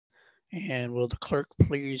And will the clerk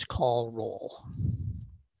please call roll?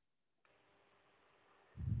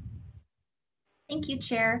 Thank you,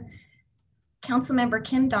 Chair. Councilmember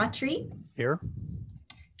Kim Daughtry. Here.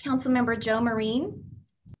 Councilmember Joe Marine.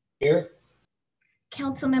 Here.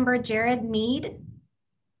 Councilmember Jared Mead.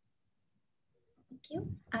 Thank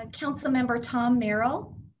you. Councilmember Tom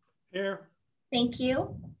Merrill. Here. Thank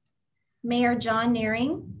you. Mayor John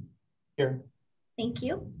Nearing. Here. Thank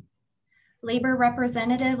you. Labor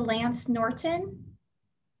Representative Lance Norton.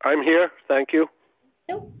 I'm here, thank you.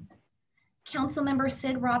 Thank you. Councilmember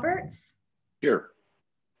Sid Roberts. Here.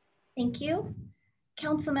 Thank you.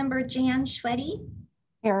 Councilmember Jan Schweddy.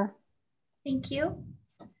 Here. Thank you.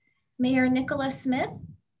 Mayor Nicholas Smith.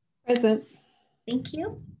 Present. Thank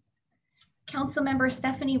you. Councilmember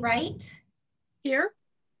Stephanie Wright. Here.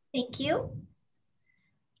 Thank you.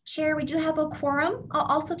 Chair, we do have a quorum. I'll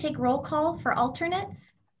also take roll call for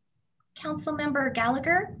alternates. Councilmember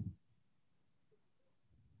Gallagher.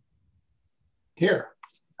 Here.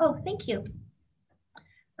 Oh, thank you.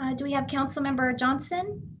 Do we have Councilmember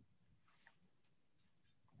Johnson?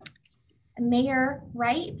 Mayor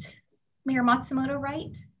Wright? Mayor Matsumoto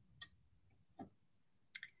Wright?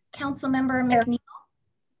 Councilmember McNeil?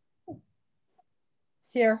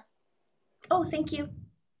 Here. Oh, thank you.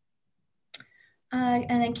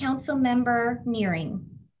 And then Councilmember Nearing.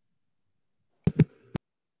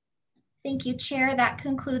 Thank you, Chair. That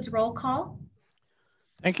concludes roll call.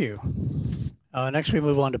 Thank you. Next, we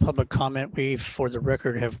move on to public comment. We, for the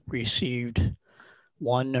record, have received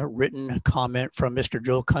one written comment from Mr.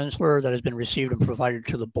 Joe Kunzler that has been received and provided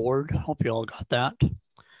to the board. Hope you all got that.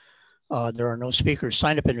 There are no speakers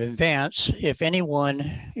signed up in advance. If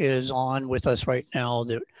anyone is on with us right now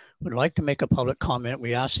that would like to make a public comment,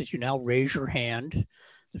 we ask that you now raise your hand,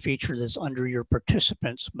 the feature that's under your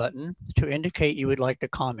participants button, to indicate you would like to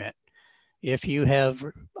comment. If you have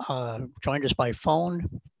joined us by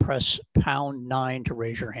phone, press #9 to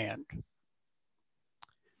raise your hand.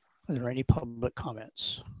 Are there any public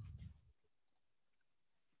comments?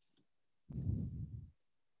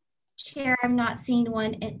 Chair, I'm not seeing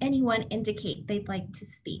anyone indicate they'd like to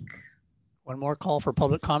speak. One more call for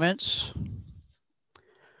public comments.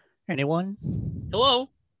 Anyone? Hello.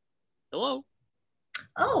 Hello.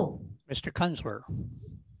 Oh. Mr. Kunzler.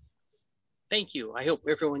 Thank you. I hope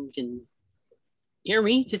everyone can hear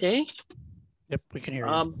me today. Yep, we can hear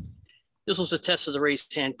you. This was a test of the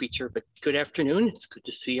raised hand feature, but good afternoon. It's good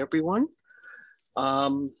to see everyone.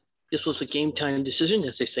 This was a game time decision,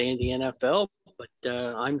 as they say in the NFL, but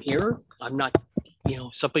I'm here. I'm not,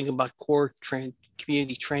 something about core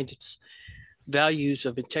community transit's values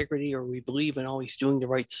of integrity, or we believe in always doing the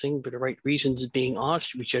right thing for the right reasons and being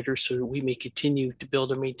honest with each other so that we may continue to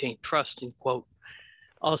build and maintain trust, end quote.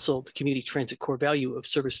 Also, the community transit core value of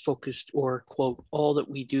service focused, or quote, all that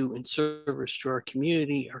we do in service to our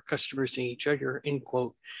community, our customers, and each other, end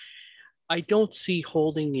quote. I don't see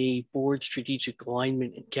holding a board strategic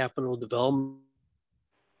alignment and capital development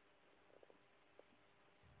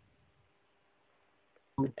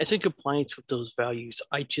as in compliance with those values.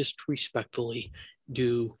 I just respectfully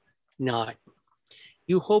do not.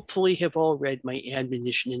 You hopefully have all read my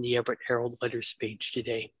admonition in the Everett Herald letters page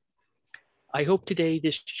today. I hope today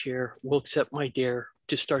this chair will accept my dare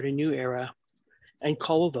to start a new era and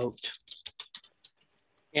call a vote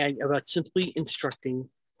and about simply instructing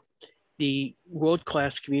the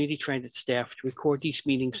world-class community transit staff to record these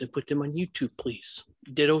meetings and put them on YouTube, please.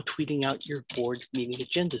 Ditto tweeting out your board meeting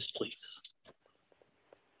agendas, please.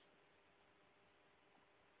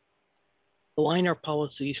 Align our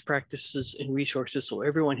policies, practices, and resources so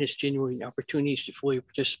everyone has genuine opportunities to fully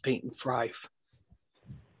participate and thrive.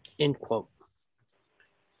 End quote.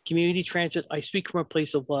 Community transit, I speak from a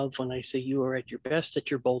place of love when I say you are at your best,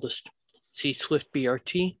 at your boldest. See Swift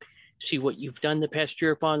BRT, see what you've done the past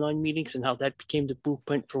year of online meetings and how that became the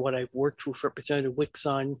blueprint for what I've worked with Representative Wicks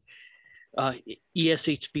on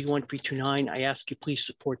ESHB 1329. I ask you please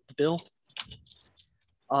support the bill.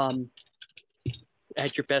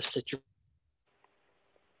 At your best, at your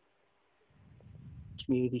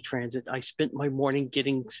community transit. I spent my morning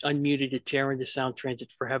getting unmuted at Terra into Sound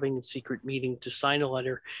Transit for having a secret meeting to sign a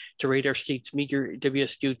letter to rate our state's meager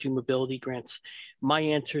WSDOT mobility grants. My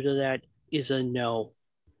answer to that is a no.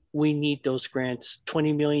 We need those grants.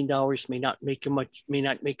 $20 million may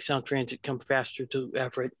not make Sound Transit come faster to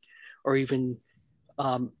Everett or even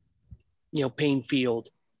Payne Field,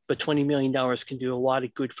 but $20 million can do a lot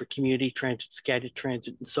of good for community transit, scattered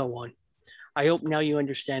transit, and so on. I hope now you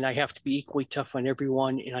understand I have to be equally tough on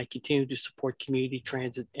everyone, and I continue to support community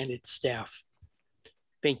transit and its staff.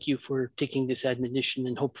 Thank you for taking this admonition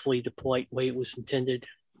and hopefully the polite way it was intended.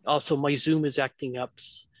 Also, my Zoom is acting up.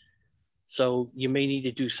 So you may need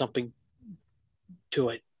to do something to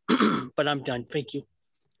it. But I'm done. Thank you.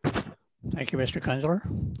 Thank you, Mr. Kunzler.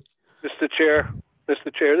 Mr. Chair, this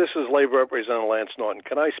is Labor Representative Lance Norton.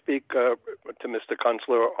 Can I speak to Mr.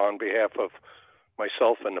 Kunzler on behalf of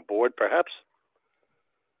myself and the board, perhaps?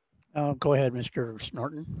 Go ahead, Mr.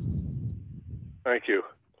 Norton. Thank you.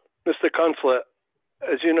 Mr. Kunzler,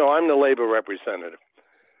 as you know, I'm the labor representative.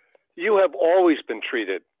 You have always been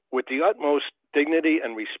treated with the utmost dignity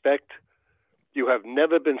and respect. You have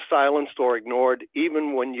never been silenced or ignored,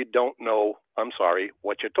 even when you don't know, I'm sorry,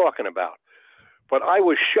 what you're talking about. But I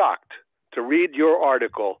was shocked to read your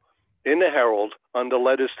article in the Herald under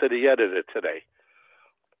letters to the editor today.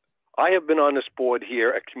 I have been on this board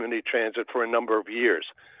here at Community Transit for a number of years,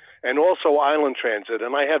 and also Island Transit,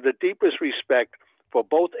 and I have the deepest respect for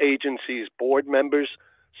both agencies, board members,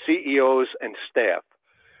 CEOs, and staff.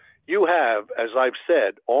 You have, as I've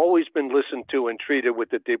said, always been listened to and treated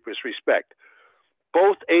with the deepest respect.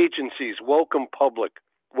 Both agencies welcome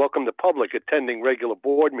the public attending regular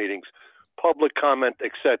board meetings, public comment,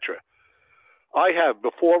 etc. I have,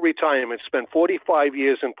 before retirement, spent 45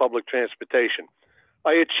 years in public transportation.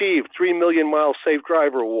 I achieved 3 Million Mile Safe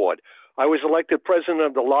Driver Award. I was elected president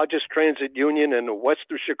of the largest transit union in the west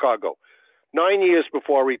of Chicago. 9 years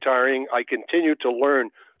before retiring, I continued to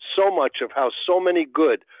learn so much of how so many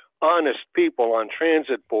good, honest people on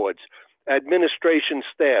transit boards, administration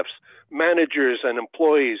staffs, managers, and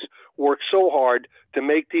employees work so hard to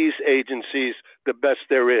make these agencies the best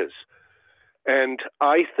there is. And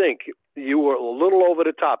I think you were a little over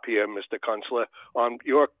the top here, Mr. Kunzler, on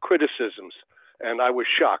your criticisms, and I was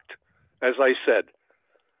shocked, as I said.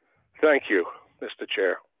 Thank you, Mr.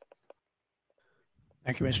 Chair.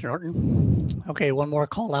 Thank you, Mr. Norton. Okay, one more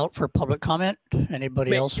call out for public comment.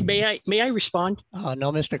 Anybody else? May I respond?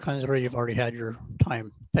 No, Mr. Kunzler, you've already had your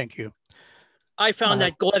time. Thank you. I found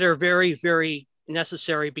that letter very, very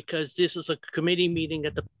necessary because this is a committee meeting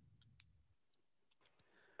at the.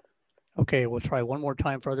 Okay, we'll try one more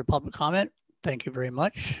time for other public comment. Thank you very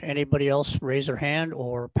much. Anybody else raise their hand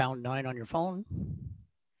or #9 on your phone?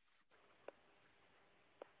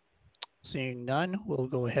 Seeing none, we'll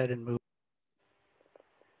go ahead and move.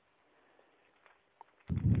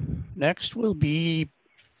 Next will be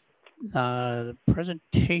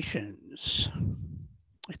presentations,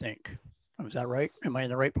 I think. Is that right? Am I in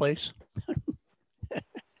the right place?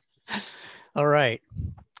 All right.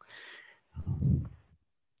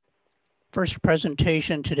 First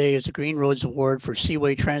presentation today is the Green Roads Award for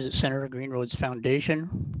Seaway Transit Center, Green Roads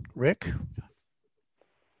Foundation. Rick?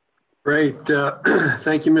 Great.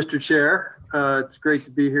 Thank you, Mr. Chair. It's great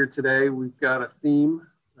to be here today. We've got a theme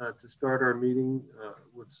to start our meeting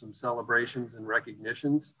with some celebrations and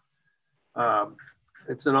recognitions.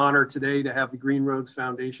 It's an honor today to have the Green Roads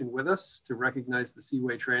Foundation with us to recognize the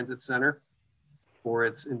Seaway Transit Center for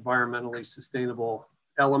its environmentally sustainable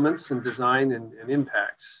elements and design and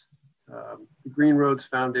impacts. The Green Roads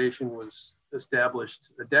Foundation was established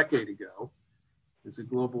a decade ago as a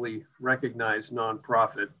globally recognized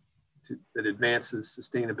nonprofit that advances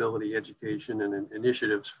sustainability education and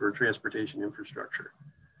initiatives for transportation infrastructure.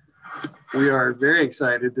 We are very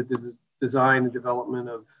excited that the design and development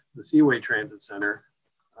of the Seaway Transit Center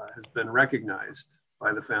has been recognized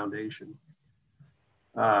by the foundation.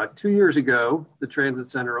 2 years ago, the Transit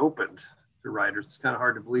Center opened to riders. It's kind of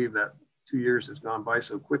hard to believe that 2 years has gone by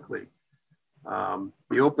so quickly.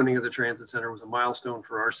 The opening of the Transit Center was a milestone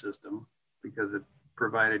for our system because it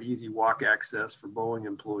provided easy walk access for Boeing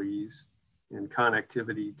employees and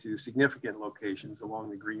connectivity to significant locations along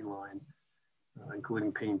the Green Line,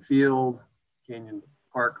 including Payne Field, Canyon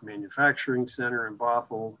Park Manufacturing Center in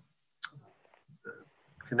Bothell, the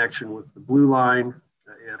connection with the Blue Line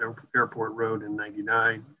at Airport Road in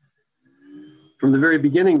 99. From the very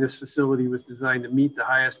beginning, this facility was designed to meet the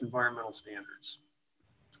highest environmental standards,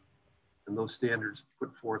 and those standards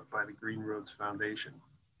put forth by the Green Roads Foundation.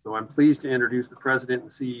 So I'm pleased to introduce the President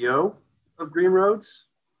and CEO of Green Roads,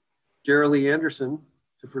 Jerilee Anderson,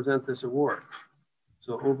 to present this award.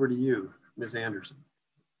 So over to you, Ms. Anderson.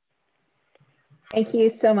 Thank you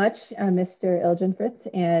so much, Mr. Ilgenfritz,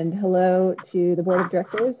 and hello to the Board of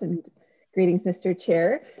Directors and greetings, Mr.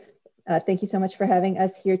 Chair. Thank you so much for having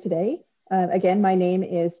us here today. Again, my name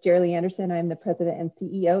is Jerilee Anderson. I'm the President and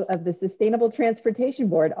CEO of the Sustainable Transportation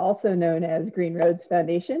Board, also known as Green Roads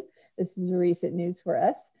Foundation. This is recent news for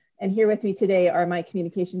us. And here with me today are my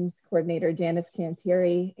communications coordinator, Janice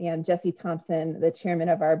Cantieri, and Jesse Thompson, the chairman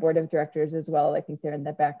of our board of directors as well. I think they're in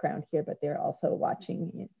the background here, but they're also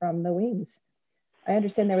watching from the wings. I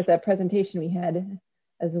understand there was a presentation we had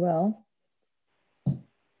as well.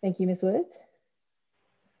 Thank you, Ms. Woods.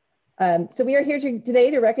 So we are here today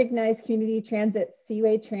to recognize Community Transit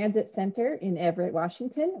Seaway Transit Center in Everett,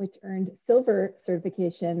 Washington, which earned silver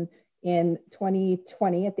certification in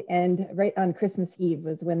 2020 at the end, right on Christmas Eve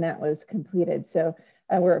was when that was completed. So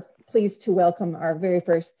we're pleased to welcome our very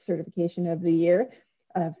first certification of the year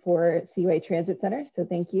for Seaway Transit Center. So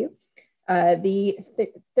thank you. The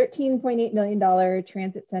 $13.8 million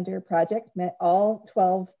Transit Center project met all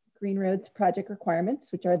 12 Green Roads project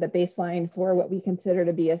requirements, which are the baseline for what we consider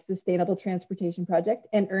to be a sustainable transportation project,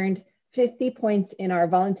 and earned 50 points in our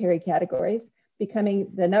voluntary categories,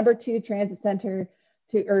 becoming the #2 transit center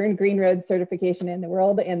to earn Green Roads certification in the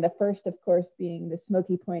world, and the first, of course, being the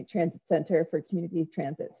Smoky Point Transit Center for community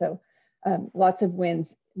transit. So lots of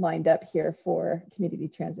wins lined up here for community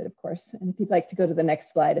transit, of course. And if you'd like to go to the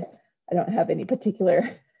next slide, I don't have any particular,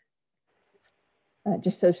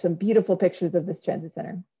 just so some beautiful pictures of this transit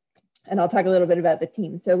center. And I'll talk a little bit about the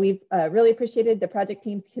team. So we've really appreciated the project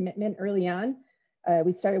team's commitment early on.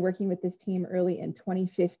 We started working with this team early in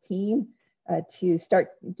 2015 to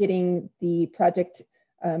start getting the project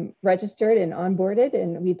registered and onboarded,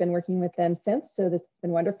 and we've been working with them since. So this has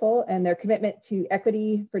been wonderful. And their commitment to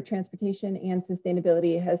equity for transportation and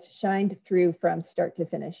sustainability has shined through from start to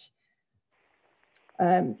finish.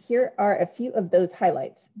 Here are a few of those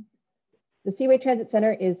highlights. The Seaway Transit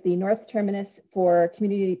Center is the north terminus for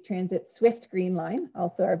Community Transit Swift Green Line,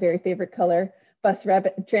 also our very favorite color bus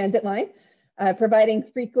rapid transit line, providing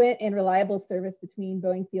frequent and reliable service between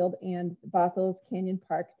Boeing Field and Bothel's Canyon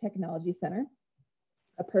Park Technology Center,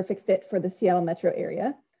 a perfect fit for the Seattle metro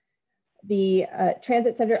area. The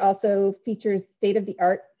Transit Center also features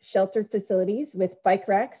state-of-the-art shelter facilities with bike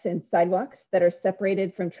racks and sidewalks that are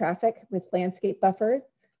separated from traffic with landscape buffer,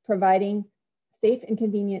 providing safe and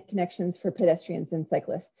convenient connections for pedestrians and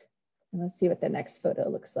cyclists. And let's see what the next photo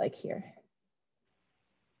looks like here.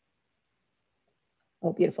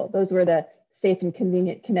 Oh, beautiful. Those were the safe and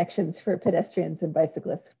convenient connections for pedestrians and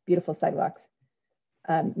bicyclists. Beautiful sidewalks.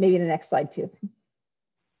 Maybe the next slide too.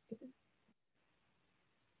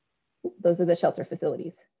 Those are the shelter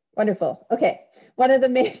facilities. Wonderful. Okay. One of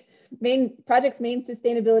the project's main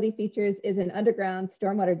sustainability features is an underground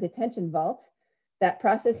stormwater detention vault that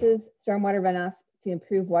processes stormwater runoff to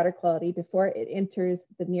improve water quality before it enters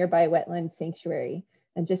the nearby wetland sanctuary.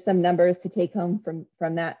 And just some numbers to take home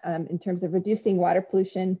from that in terms of reducing water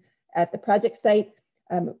pollution at the project site.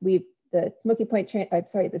 The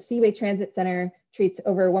Seaway Transit Center treats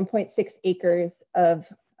over 1.6 acres of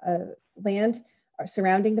land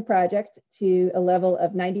surrounding the project to a level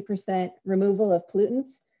of 90% removal of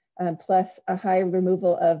pollutants, plus a high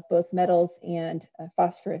removal of both metals and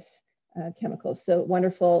phosphorus chemicals. So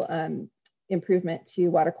wonderful improvement to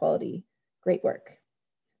water quality. Great work.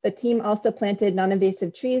 The team also planted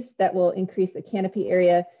non-invasive trees that will increase the canopy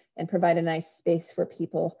area and provide a nice space for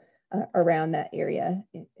people around that area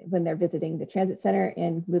when they're visiting the transit center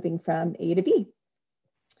and moving from A to B.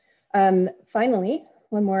 Finally,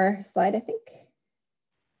 one more slide, I think.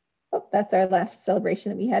 Oh, that's our last celebration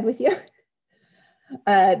that we had with you.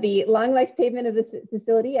 The long life pavement of this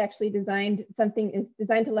facility actually is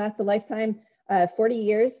designed to last a lifetime, 40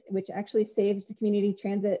 years, which actually saves community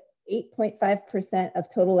transit 8.5% of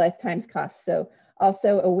total lifetime's costs. So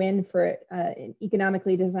also a win for an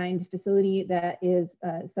economically designed facility that is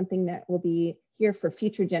something that will be here for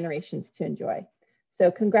future generations to enjoy. So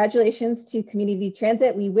congratulations to Community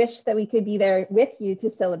Transit. We wish that we could be there with you to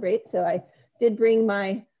celebrate. So I did bring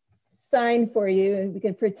my sign for you, and we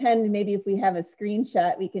can pretend maybe if we have a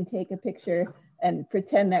screenshot, we can take a picture and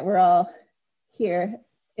pretend that we're all here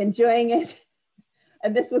enjoying it.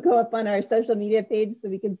 And this will go up on our social media page so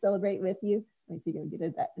we can celebrate with you. Let me see if we can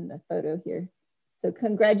get that in the photo here. So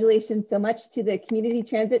congratulations so much to the Community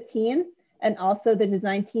Transit team and also the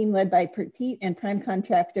design team led by Pertit and prime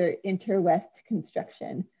contractor Interwest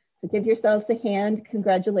Construction. So give yourselves a hand.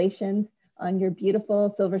 Congratulations on your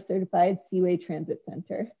beautiful silver certified Seaway Transit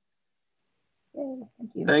Center. Yay,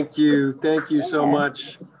 thank you. Thank you so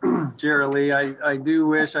much, Jerilee.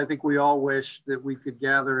 I think we all wish that we could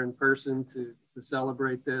gather in person to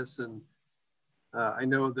celebrate this. And I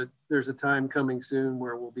know that there's a time coming soon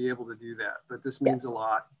where we'll be able to do that, but this means a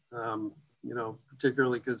lot, you know,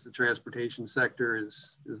 particularly because the transportation sector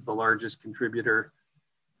is the largest contributor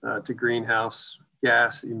to greenhouse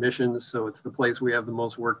gas emissions. So it's the place we have the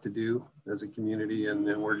most work to do as a community. And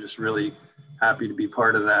we're just really happy to be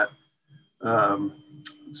part of that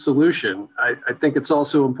solution. I think it's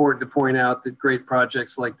also important to point out that great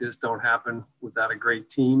projects like this don't happen without a great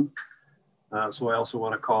team. So I also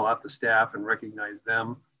want to call out the staff and recognize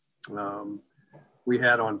them. We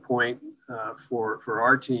had on point for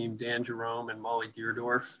our team, Dan Jerome and Molly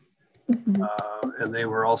Deerdorf. And they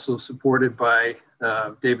were also supported by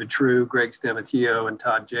David True, Greg Stamatio, and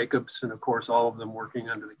Todd Jacobs, and of course, all of them working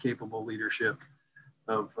under the capable leadership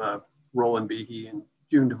of Roland Behe and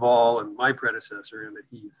June Duvall and my predecessor, Emmett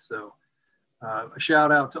Heath. So a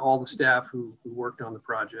shout out to all the staff who worked on the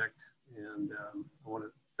project. And I want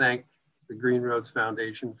to thank the Green Roads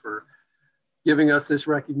Foundation for giving us this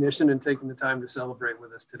recognition and taking the time to celebrate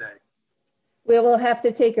with us today. We will have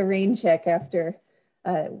to take a rain check after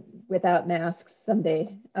without masks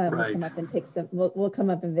someday. Right. We'll come up and take some, we'll come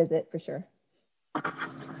up and visit for sure.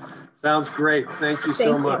 Sounds great. Thank you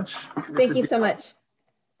so much. Thank you so much.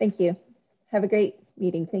 Thank you. Have a great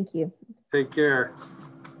meeting. Thank you. Take care.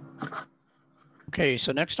 Okay,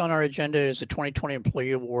 so next on our agenda is the 2020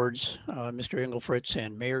 Employee Awards, Mr. Engelfritz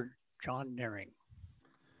and Mayor John Naring.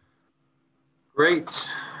 Great.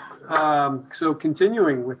 So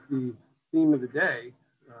continuing with the theme of the day,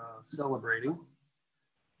 celebrating,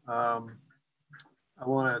 I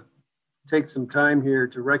want to take some time here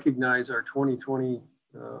to recognize our 2020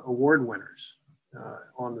 award winners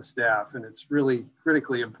on the staff. And it's really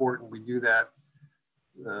critically important we do that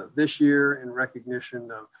this year in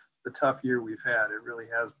recognition of the tough year we've had. It really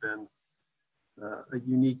has been a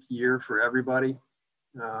unique year for everybody.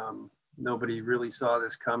 Nobody really saw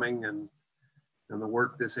this coming, and the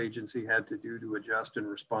work this agency had to do to adjust and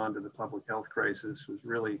respond to the public health crisis was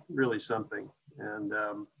really, really something. And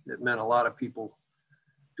it meant a lot of people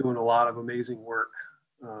doing a lot of amazing work.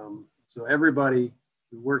 So everybody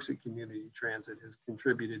who works at Community Transit has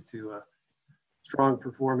contributed to a strong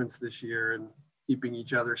performance this year and keeping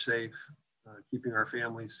each other safe, keeping our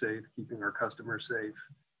families safe, keeping our customers safe.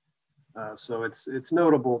 So it's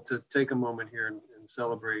notable to take a moment here and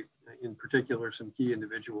celebrate, in particular, some key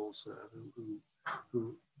individuals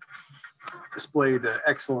who displayed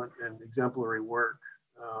excellent and exemplary work.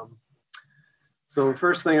 So the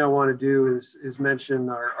first thing I want to do is mention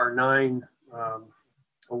our 9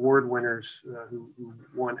 award winners who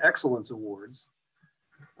won Excellence Awards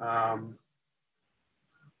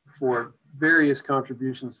for various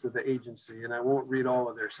contributions to the agency. And I won't read all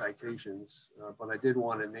of their citations, but I did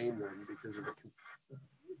want to name them because of the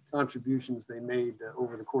contributions they made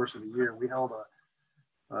over the course of the year. We held a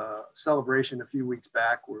celebration a few weeks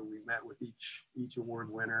back where we met with each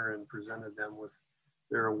award winner and presented them with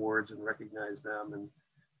their awards and recognized them and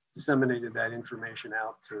disseminated that information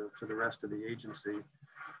out to the rest of the agency.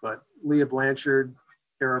 But Leah Blanchard,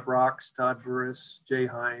 Kara Brox, Todd Burris, Jay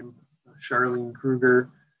Heim, Charlene Kruger,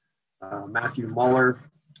 Matthew Muller,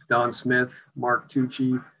 Don Smith, Mark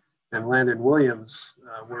Tucci, and Landon Williams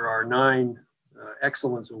were our 9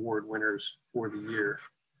 Excellence Award winners for the year.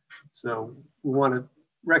 So we want to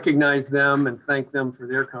recognize them and thank them for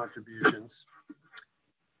their contributions.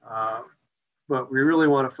 But we really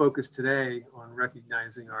want to focus today on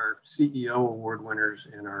recognizing our CEO award winners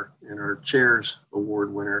and our Chairs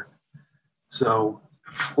Award winner. So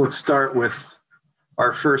let's start with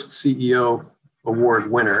our first CEO award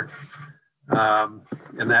winner,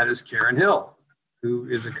 and that is Karen Hill, who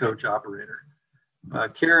is a coach operator.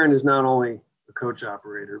 Karen is not only a coach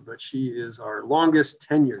operator, but she is our longest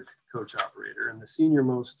tenured coach operator and the senior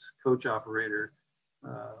most coach operator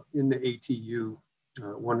in the ATU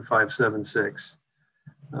 1576.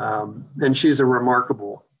 And she's a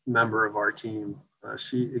remarkable member of our team.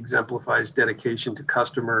 She exemplifies dedication to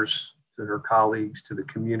customers, to her colleagues, to the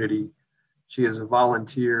community. She is a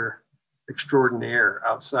volunteer extraordinaire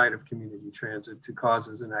outside of Community Transit to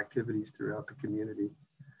causes and activities throughout the community.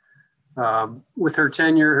 With her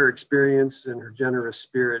tenure, her experience, and her generous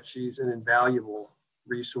spirit, she's an invaluable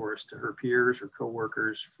resource to her peers, her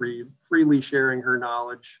coworkers, freely sharing her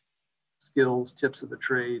knowledge, skills, tips of the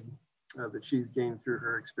trade that she's gained through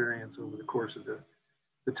her experience over the course of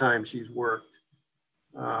the time she's worked.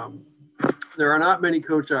 There are not many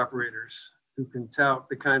coach operators who can tout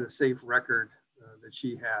the kind of safe record that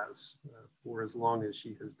she has for as long as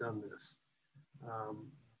she has done this.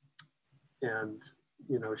 And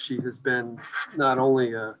you know, she has been not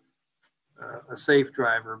only a safe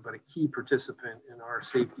driver, but a key participant in our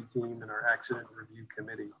safety team and our accident review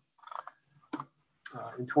committee.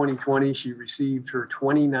 In 2020, she received her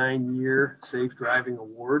 29-year Safe Driving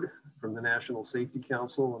Award from the National Safety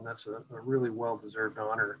Council, and that's a really well-deserved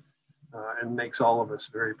honor and makes all of us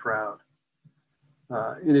very proud.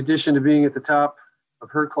 In addition to being at the top of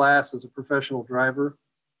her class as a professional driver,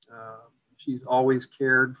 she's always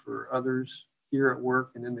cared for others here at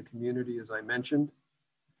work and in the community, as I mentioned.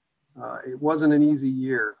 It wasn't an easy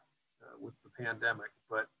year with the pandemic,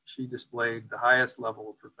 but she displayed the highest level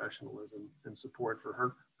of professionalism and support for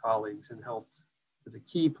her colleagues and helped as a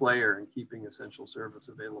key player in keeping essential service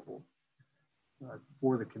available.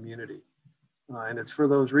 for the community. And it's for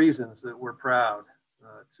those reasons that we're proud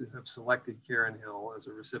to have selected Karen Hill as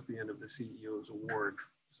a recipient of the CEO's Award.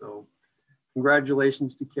 So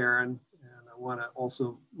congratulations to Karen. And I want to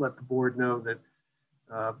also let the board know that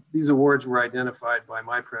these awards were identified by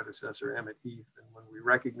my predecessor, Emmett Heath. And when we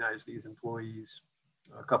recognized these employees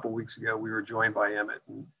a couple weeks ago, we were joined by Emmett,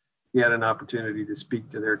 and he had an opportunity to speak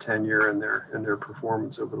to their tenure and their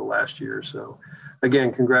performance over the last year. So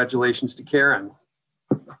again, congratulations to Karen.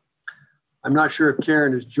 I'm not sure if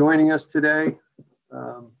Karen is joining us today.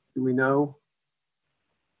 Do we know?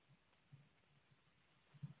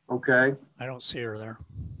 Okay. I don't see her there.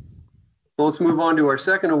 So let's move on to our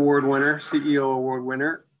second award winner, CEO award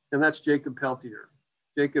winner, and that's Jacob Peltier.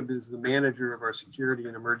 Jacob is the manager of our security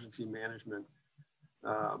and emergency management.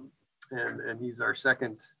 And he's our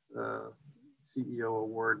second CEO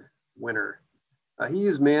award winner. He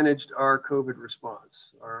has managed our COVID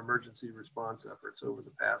response, our emergency response efforts over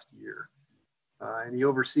the past year. And he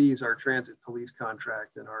oversees our transit police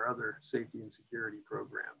contract and our other safety and security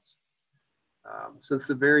programs. Since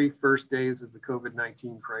the very first days of the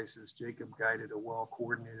COVID-19 crisis, Jacob guided a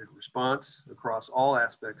well-coordinated response across all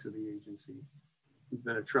aspects of the agency. He's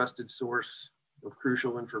been a trusted source of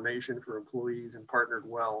crucial information for employees and partnered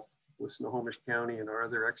well with Snohomish County and our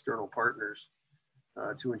other external partners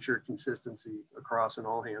to ensure consistency across an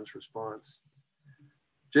all-hands response.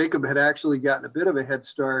 Jacob had actually gotten a bit of a head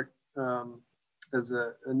start as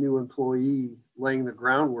a new employee laying the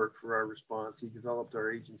groundwork for our response. He developed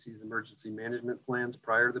our agency's emergency management plans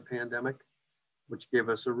prior to the pandemic, which gave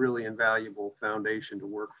us a really invaluable foundation to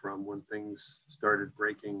work from when things started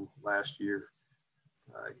breaking last year.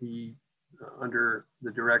 He, under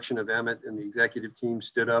the direction of Emmett and the executive team,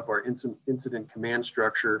 stood up our incident command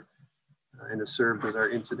structure and has served as our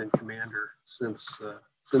incident commander since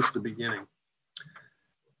the beginning.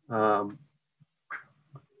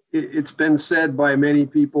 It's been said by many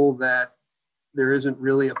people that there isn't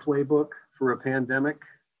really a playbook for a pandemic,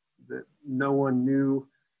 that no one knew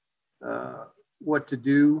what to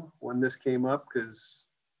do when this came up because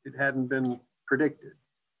it hadn't been predicted.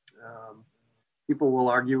 People will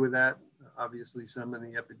argue with that. Obviously, some in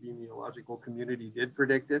the epidemiological community did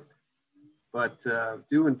predict it, but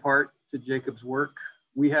due in part to Jacob's work,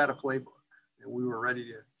 we had a playbook and we were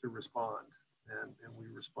ready to respond, and we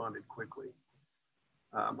responded quickly.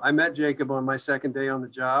 I met Jacob on my second day on the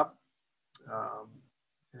job.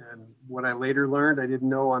 And what I later learned, I didn't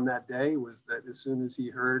know on that day, was that as soon as he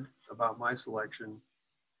heard about my selection,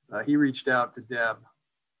 he reached out to Deb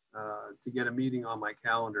to get a meeting on my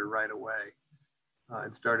calendar right away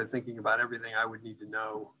and started thinking about everything I would need to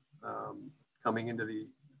know coming into the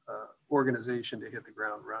organization to hit the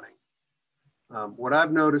ground running. What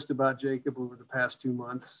I've noticed about Jacob over the past 2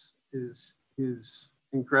 months is his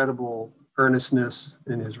incredible earnestness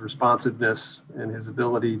and his responsiveness and his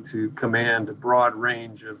ability to command a broad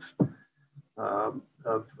range of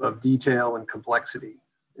detail and complexity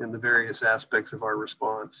in the various aspects of our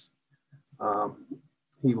response.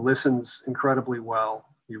 He listens incredibly well,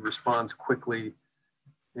 he responds quickly,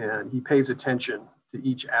 and he pays attention to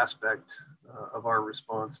each aspect of our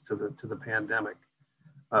response to the pandemic.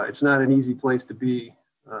 It's not an easy place to be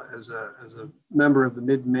as a member of the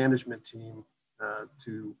mid-management team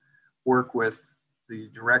to work with the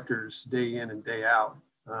directors day in and day out,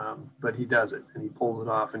 but he does it and he pulls it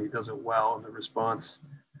off and he does it well, and the response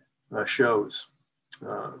shows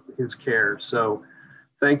his care. So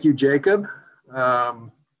thank you, Jacob.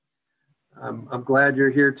 I'm glad you're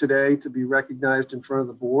here today to be recognized in front of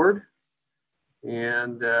the board,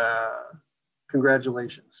 and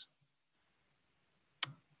congratulations.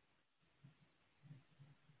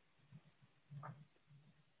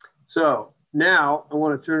 So now I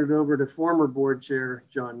want to turn it over to former board chair,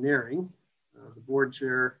 John Naring. The board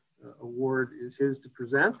chair award is his to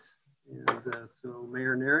present. And so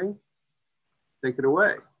Mayor Naring, take it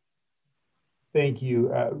away. Thank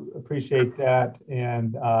you, appreciate that.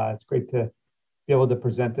 And it's great to be able to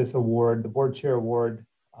present this award. The board chair award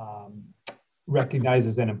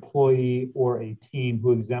recognizes an employee or a team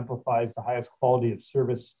who exemplifies the highest quality of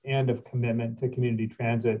service and of commitment to community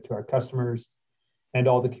transit, to our customers, and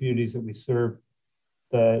all the communities that we serve.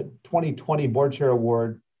 The 2020 Board Chair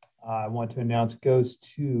Award, I want to announce, goes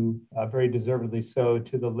to, very deservedly so,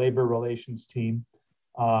 to the Labor Relations team.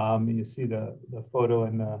 You see the photo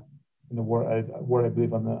in the award, I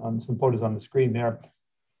believe, on some photos on the screen there.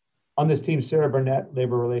 On this team, Sarah Burnett,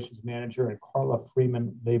 Labor Relations Manager, and Carla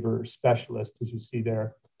Freeman, Labor Specialist, as you see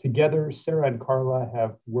there. Together, Sarah and Carla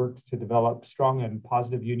have worked to develop strong and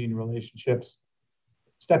positive union relationships,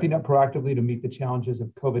 stepping up proactively to meet the challenges of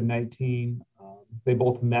COVID-19. They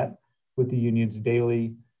both met with the unions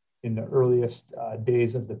daily in the earliest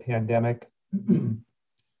days of the pandemic, and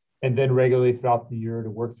then regularly throughout the year to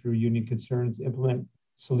work through union concerns, implement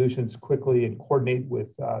solutions quickly, and coordinate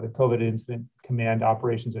with the COVID Incident Command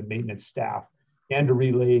operations and maintenance staff, and to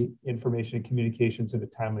relay information and communications in a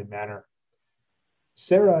timely manner.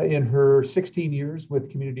 Sarah, in her 16 years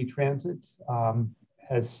with Community Transit,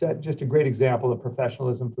 has set just a great example of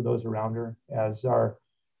professionalism for those around her. As our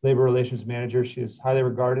labor relations manager, she is highly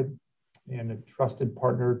regarded and a trusted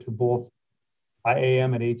partner to both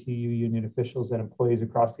IAM and ATU union officials and employees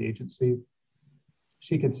across the agency.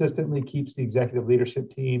 She consistently keeps the executive leadership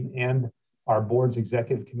team and our board's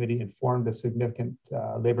executive committee informed of significant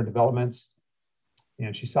labor developments.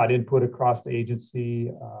 And she sought input across the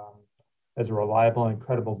agency as a reliable and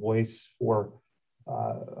credible voice for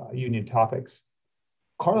union topics.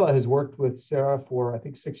 Carla has worked with Sarah for, I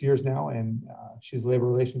think, 6 years now, and she's a labor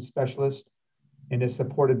relations specialist and has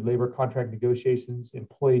supported labor contract negotiations,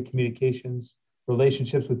 employee communications,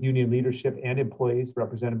 relationships with union leadership and employees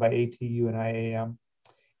represented by ATU and IAM,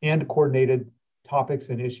 and coordinated topics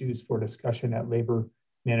and issues for discussion at labor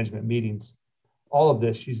management meetings. All of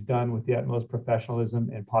this she's done with the utmost professionalism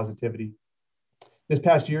and positivity. This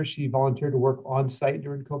past year, she volunteered to work on site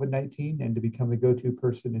during COVID-19 and to become the go-to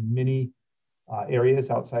person in many areas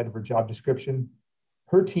outside of her job description.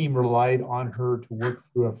 Her team relied on her to work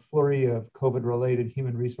through a flurry of COVID-related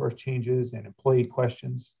human resource changes and employee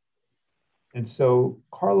questions. And so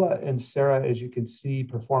Carla and Sarah, as you can see,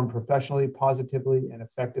 performed professionally, positively, and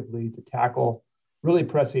effectively to tackle really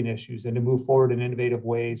pressing issues and to move forward in innovative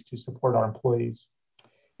ways to support our employees.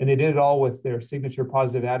 And they did it all with their signature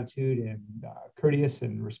positive attitude and courteous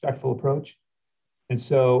and respectful approach. And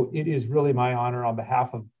so it is really my honor on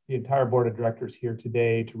behalf of the entire board of directors here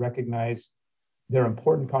today to recognize their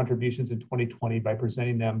important contributions in 2020 by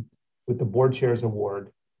presenting them with the Board Chairs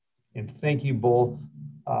Award. And thank you both,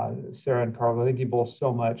 Sarah and Carla, thank you both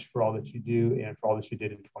so much for all that you do and for all that you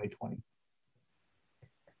did in 2020.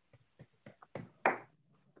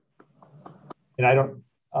 And I don't,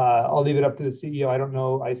 I'll leave it up to the CEO. I don't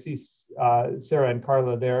know, I see Sarah and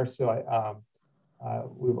Carla there, so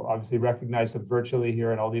we've obviously recognized them virtually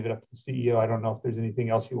here, and I'll leave it up to the CEO. I don't know if there's anything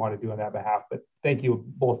else you want to do on that behalf, but thank you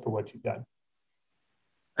both for what you've done.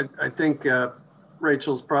 I think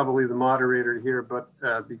Rachel's probably the moderator here, but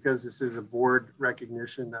because this is a board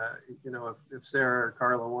recognition, you know, if Sarah or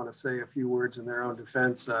Carla want to say a few words in their own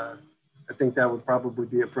defense, I think that would probably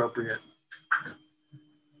be appropriate.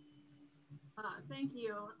 Thank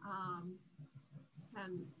you.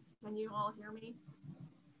 Can you all hear me?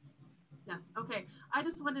 Yes, okay. I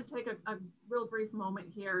just wanted to take a real brief moment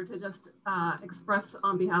here to just express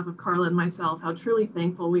on behalf of Carla and myself how truly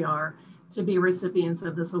thankful we are to be recipients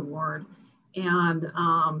of this award, and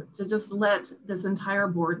to just let this entire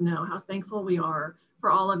board know how thankful we are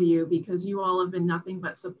for all of you, because you all have been nothing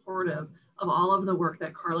but supportive of all of the work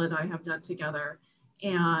that Carla and I have done together.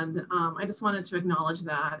 And I just wanted to acknowledge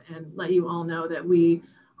that and let you all know that we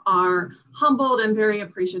are humbled and very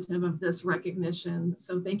appreciative of this recognition.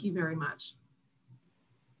 So thank you very much.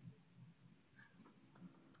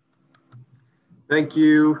 Thank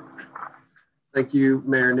you. Thank you,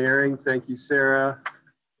 Mayor Naring. Thank you, Sarah.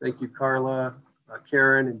 Thank you, Carla,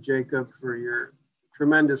 Karen, and Jacob for your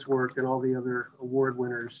tremendous work, and all the other award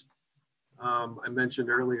winners I mentioned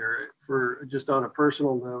earlier. For just on a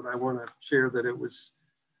personal note, I want to share that it was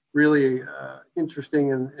really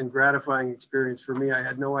interesting and gratifying experience for me. I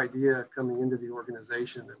had no idea coming into the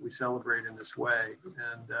organization that we celebrate in this way,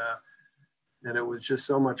 and it was just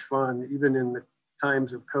so much fun, even in the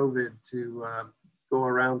times of COVID, to go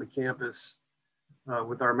around the campus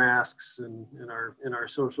with our masks and in our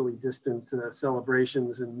socially distant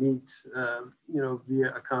celebrations, and meet, you know,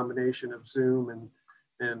 via a combination of Zoom and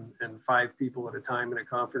 5 people at a time in a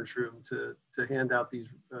conference room to hand out these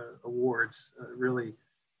awards. Really,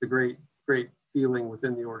 the great feeling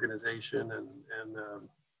within the organization, and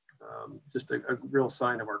just a real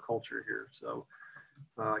sign of our culture here. So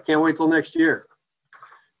I can't wait till next year.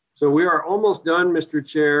 So we are almost done, Mr.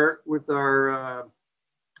 Chair, with our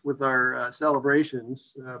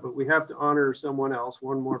celebrations, but we have to honor someone else,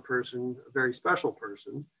 one more person, a very special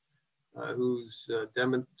person, who's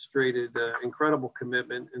demonstrated incredible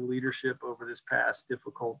commitment and leadership over this past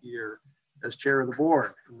difficult year as chair of the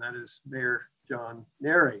board, and that is Mayor John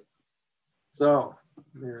Naring. So,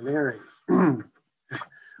 Mayor Naring,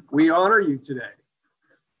 we honor you today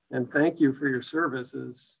and thank you for your service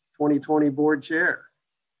as 2020 board chair.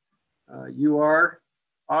 You are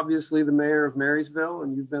obviously the mayor of Marysville,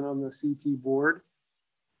 and you've been on the CT board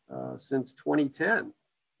since 2010,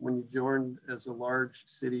 when you joined as a large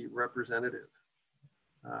city representative.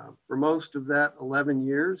 For most of that 11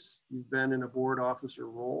 years, you've been in a board officer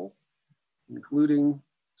role, including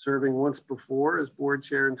serving once before as board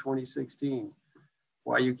chair in 2016.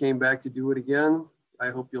 Why you came back to do it again, I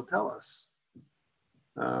hope you'll tell us.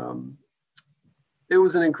 It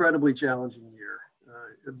was an incredibly challenging year.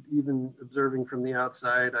 Even observing from the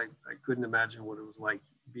outside, I couldn't imagine what it was like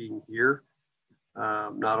being here,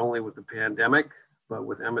 not only with the pandemic, but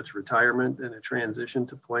with Emmett's retirement and a transition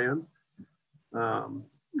to plan,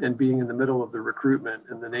 and being in the middle of the recruitment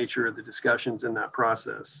and the nature of the discussions in that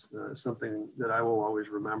process, something that I will always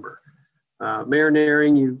remember. Mayor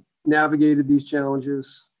Naring, you navigated these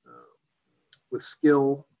challenges with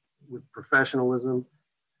skill, with professionalism,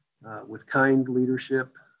 with kind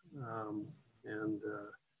leadership, and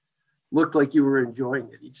looked like you were enjoying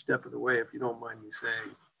it each step of the way, if you don't mind me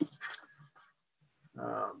saying.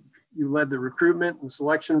 You led the recruitment and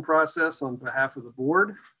selection process on behalf of the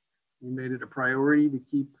board. You made it a priority to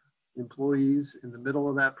keep employees in the middle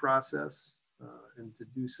of that process and to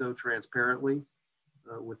do so transparently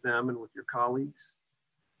with them and with your colleagues.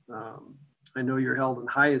 I know you're held in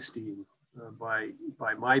high esteem by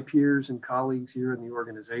my peers and colleagues here in the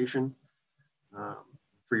organization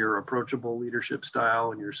for your approachable leadership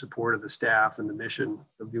style and your support of the staff and the mission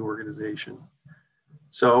of the organization.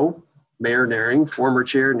 So, Mayor Naring, former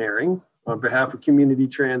Chair Naring, on behalf of Community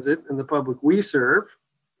Transit and the public we serve,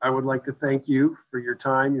 I would like to thank you for your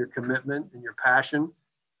time, your commitment, and your passion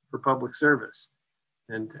for public service,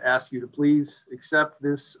 and to ask you to please accept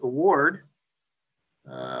this award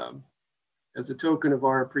as a token of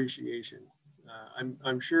our appreciation.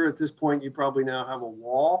 I'm sure at this point you probably now have a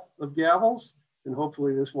wall of gavels, and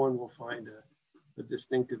hopefully this one will find a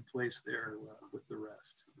distinctive place there with the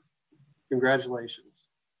rest. Congratulations.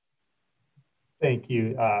 Thank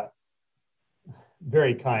you.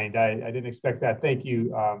 Very kind. I didn't expect that. Thank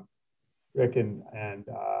you, Rick. And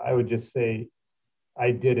I would just say I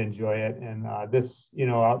did enjoy it. And this,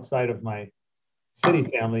 outside of my city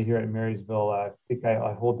family here at Marysville, I think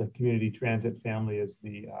I hold the community transit family as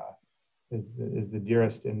the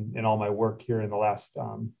dearest in all my work here in the last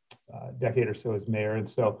decade or so as mayor. And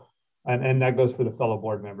so, and that goes for the fellow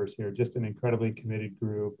board members here. Just an incredibly committed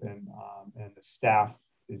group, and the staff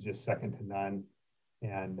is just second to none.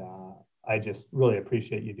 And I just really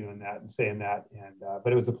appreciate you doing that and saying that. And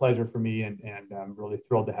but it was a pleasure for me, and I'm really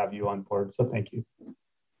thrilled to have you on board. So thank you.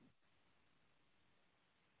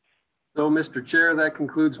 So, Mr. Chair, that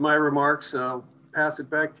concludes my remarks. I'll pass it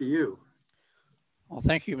back to you. Well,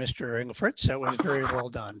 thank you, Mr. Engelfritz. That was very well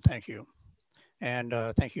done. Thank you. And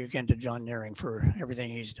thank you again to John Naring for everything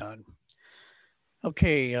he's done.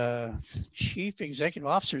 Okay, Chief Executive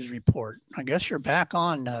Officer's report. I guess you're back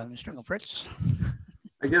on, Mr. Engelfritz.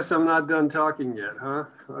 I guess I'm not done talking yet, huh?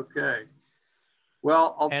 Okay.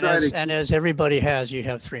 Well, I'll try to. And as everybody has, you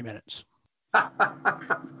have 3 minutes.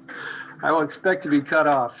 I will expect to be cut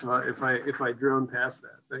off if I drone past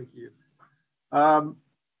that. Thank you.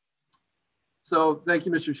 So thank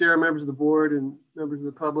you, Mr. Chair, members of the board, and members of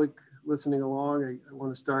the public listening along. I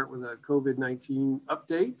want to start with a COVID-19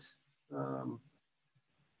 update.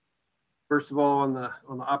 First of all, on the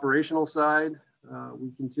operational side,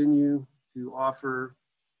 we continue to offer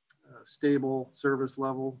a stable service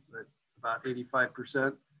level at about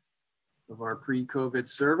 85% of our pre-COVID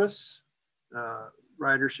service.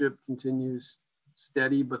 Ridership continues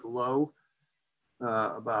steady but low,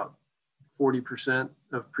 about 40%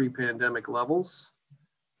 of pre-pandemic levels.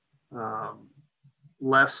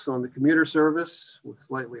 Less on the commuter service with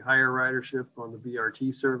slightly higher ridership on the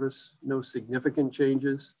BRT service. No significant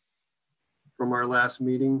changes from our last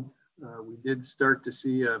meeting. We did start to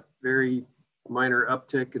see a very minor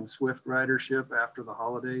uptick in Swift ridership after the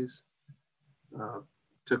holidays.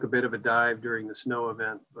 Took a bit of a dive during the snow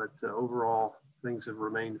event, but overall things have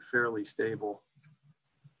remained fairly stable.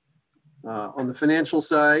 On the financial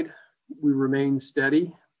side, we remain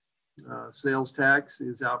steady. Sales tax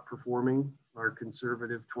is outperforming our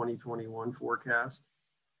conservative 2021 forecast.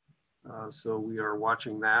 So we are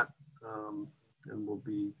watching that, and we'll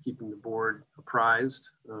be keeping the board apprised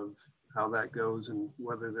of how that goes and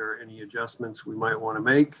whether there are any adjustments we might want to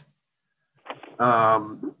make.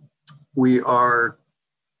 We are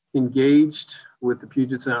engaged with the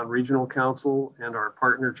Puget Sound Regional Council and our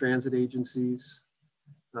partner transit agencies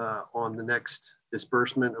on the next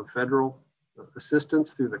disbursement of federal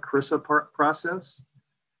assistance through the CRISA process.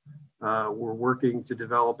 We're working to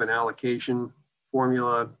develop an allocation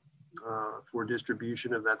formula for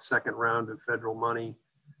distribution of that second round of federal money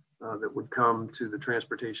that would come to the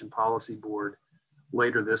Transportation Policy Board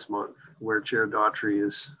later this month, where Chair Daughtry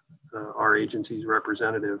is our agency's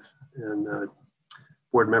representative, and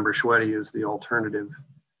Board Member Schweddy is the alternative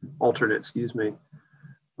alternate, excuse me.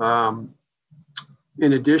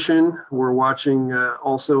 In addition, we're watching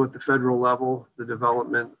also at the federal level, the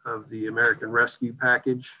development of the American Rescue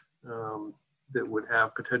Package that would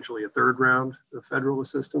have potentially a third round of federal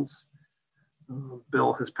assistance.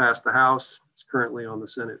 Bill has passed the House. It's currently on the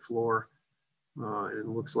Senate floor. It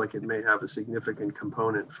looks like it may have a significant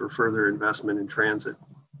component for further investment in transit,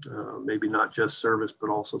 maybe not just service, but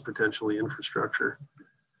also potentially infrastructure.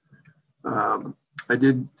 I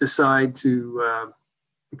did decide to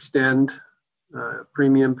extend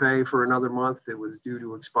premium pay for another month. It was due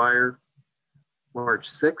to expire March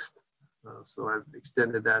 6th. So I've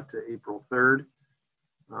extended that to April 3rd.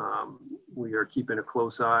 We are keeping a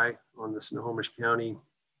close eye on the Snohomish County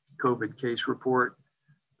COVID case report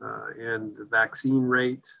and the vaccine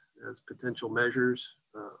rate as potential measures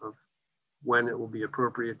of when it will be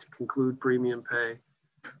appropriate to conclude premium pay.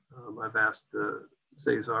 I've asked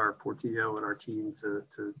Cesar Portillo and our team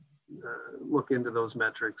to look into those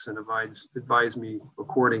metrics and advise me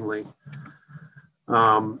accordingly.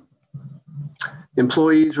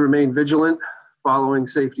 Employees remain vigilant following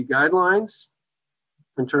safety guidelines.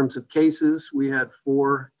 In terms of cases, we had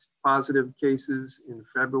 4 positive cases in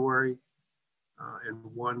February and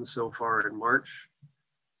 1 so far in March.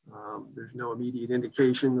 There's no immediate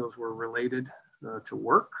indication those were related to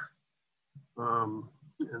work.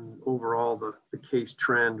 And overall, the case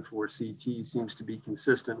trend for CT seems to be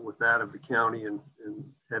consistent with that of the county and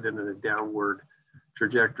headed in a downward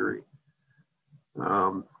trajectory.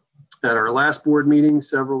 At our last board meeting,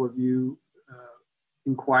 several of you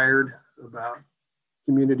inquired about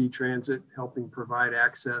community transit helping provide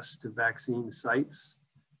access to vaccine sites.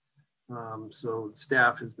 So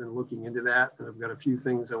staff has been looking into that, and I've got a few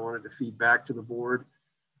things I wanted to feed back to the board.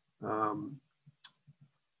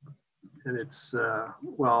 And it's,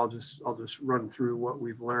 well, I'll just run through what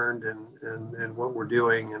we've learned and what we're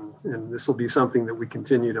doing. And this will be something that we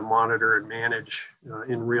continue to monitor and manage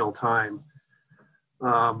in real time.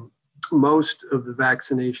 Most of the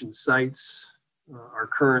vaccination sites are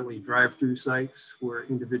currently drive-through sites where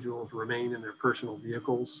individuals remain in their personal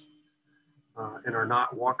vehicles and are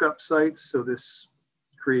not walk-up sites. So this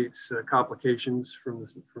creates complications from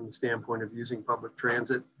the standpoint of using public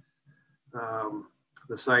transit.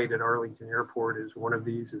 The site at Arlington Airport is one of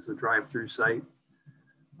these, is a drive-through site.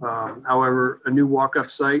 However, a new walk-up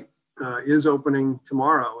site is opening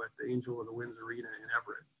tomorrow at the Angel of the Winds Arena in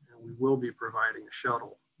Everett, and we will be providing a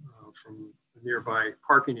shuttle from the nearby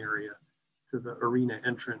parking area to the arena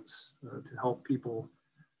entrance to help people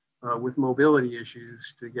with mobility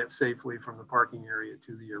issues to get safely from the parking area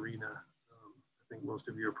to the arena. I think most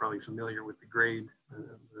of you are probably familiar with the grade,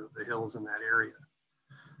 the hills in that area.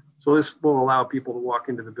 So this will allow people to walk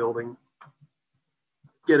into the building,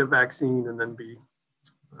 get a vaccine, and then be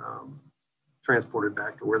transported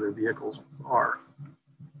back to where their vehicles are.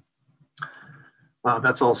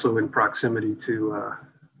 That's also in proximity to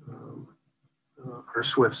our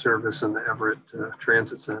Swift service and the Everett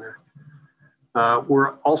Transit Center.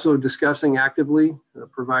 We're also discussing actively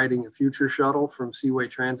providing a future shuttle from Seaway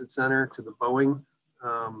Transit Center to the Boeing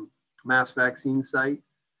mass vaccine site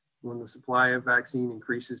when the supply of vaccine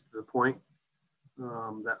increases to the point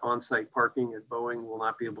that on-site parking at Boeing will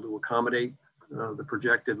not be able to accommodate the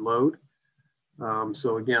projected load.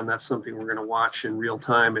 So again, that's something we're going to watch in real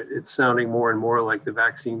time. It's sounding more and more like the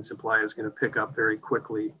vaccine supply is going to pick up very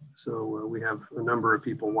quickly. So we have a number of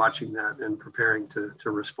people watching that and preparing to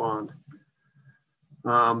respond.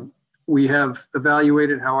 We have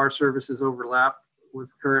evaluated how our services overlap with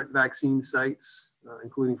current vaccine sites,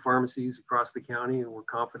 including pharmacies across the county, and we're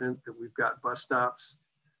confident that we've got bus stops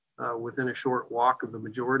within a short walk of the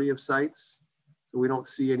majority of sites. So we don't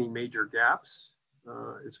see any major gaps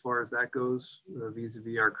as far as that goes,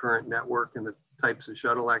 vis-a-vis our current network and the types of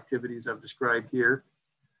shuttle activities I've described here.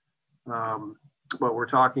 But we're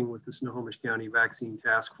talking with the Snohomish County Vaccine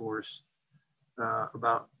Task Force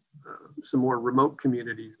about some more remote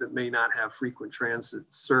communities that may not have frequent transit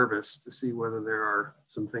service to see whether there are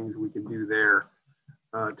some things we can do there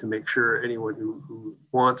to make sure anyone who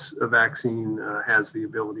wants a vaccine has the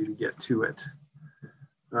ability to get to it.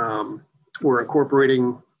 We're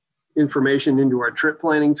incorporating information into our trip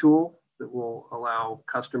planning tool that will allow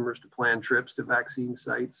customers to plan trips to vaccine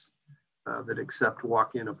sites that accept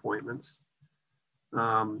walk-in appointments.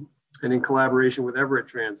 And in collaboration with Everett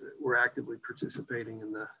Transit, we're actively participating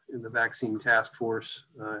in the vaccine task force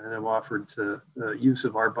and have offered to use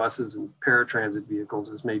of our buses and paratransit vehicles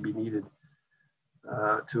as may be needed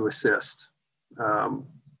to assist.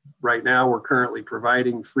 Right now, we're currently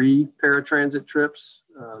providing free paratransit trips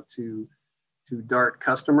to DART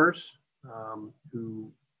customers who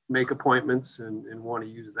make appointments and want to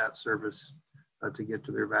use that service to get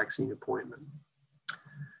to their vaccine appointment.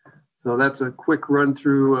 So that's a quick run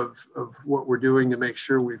through of what we're doing to make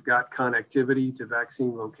sure we've got connectivity to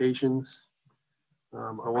vaccine locations.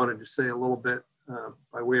 I wanted to say a little bit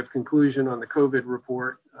by way of conclusion on the COVID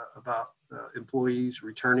report about employees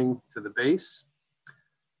returning to the base.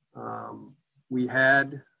 We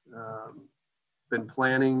had been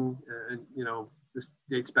planning, you know, this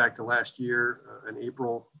dates back to last year, in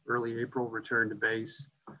April, early April, return to base.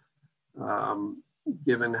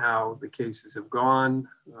 Given how the cases have gone,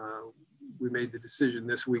 we made the decision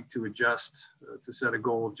this week to adjust to set a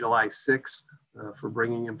goal of July 6th for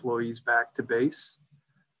bringing employees back to base.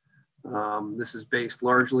 This is based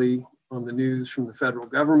largely on the news from the federal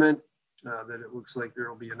government that it looks like there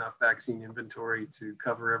will be enough vaccine inventory to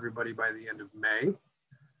cover everybody by the end of May.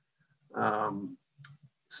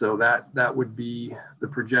 So that would be the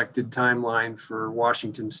projected timeline for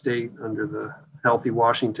Washington State under the Healthy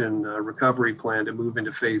Washington Recovery Plan to move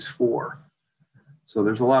into phase 4. So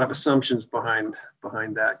there's a lot of assumptions behind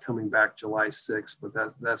that coming back July 6th, but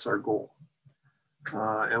that's our goal.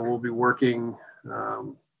 And we'll be working,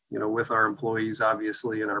 you know, with our employees,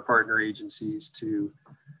 obviously, and our partner agencies to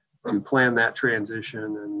plan that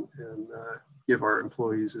transition and give our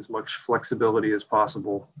employees as much flexibility as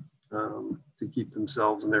possible to keep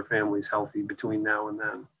themselves and their families healthy between now and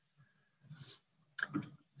then.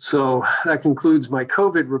 So that concludes my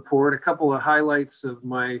COVID report. A couple of highlights of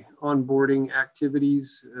my onboarding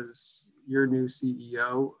activities as your new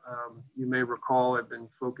CEO. You may recall I've been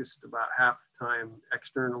focused about half time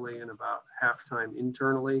externally and about half time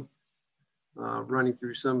internally, running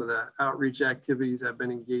through some of the outreach activities I've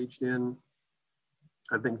been engaged in.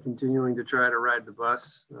 I've been continuing to try to ride the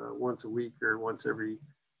bus once a week or once every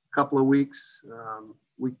couple of weeks.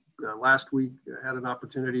 Last week, I had an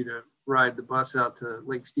opportunity to ride the bus out to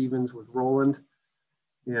Lake Stevens with Roland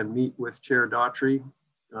and meet with Chair Daughtry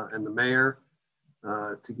and the mayor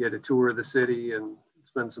to get a tour of the city and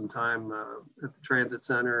spend some time at the transit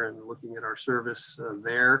center and looking at our service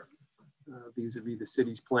there vis-a-vis the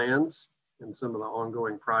city's plans and some of the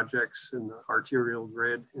ongoing projects in the arterial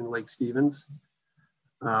grid in Lake Stevens.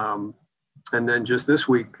 And then just this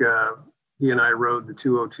week, he and I rode the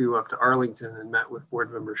 202 up to Arlington and met with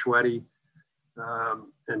Board Member Schweddy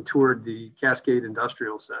and toured the Cascade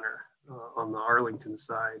Industrial Center on the Arlington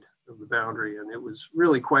side of the boundary. And it was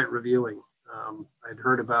really quite revealing. I'd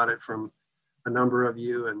heard about it from a number of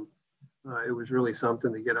you, and it was really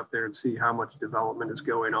something to get up there and see how much development is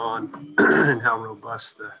going on and how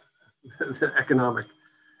robust the economic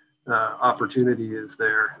opportunity is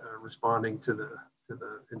there responding to the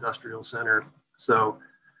industrial center. So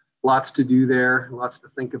lots to do there, lots to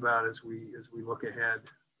think about as we look ahead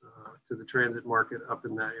to the transit market up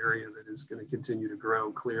in that area that is going to continue to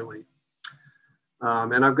grow clearly.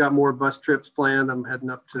 And I've got more bus trips planned. I'm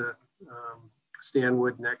heading up to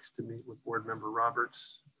Stanwood next to meet with Board Member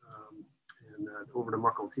Roberts and over to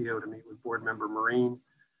Mukilteo to meet with Board Member Marine.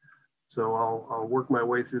 So I'll work my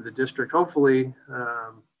way through the district, hopefully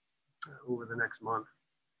over the next month.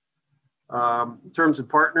 In terms of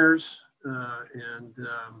partners and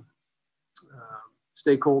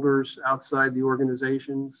stakeholders outside the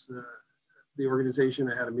organizations,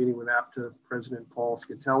 I had a meeting with APTA President Paul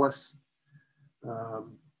Skatelis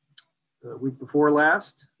the week before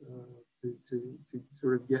last to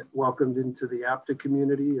sort of get welcomed into the APTA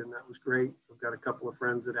community, and that was great. I've got a couple of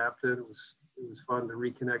friends at APTA. It was fun to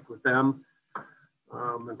reconnect with them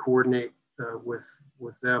and coordinate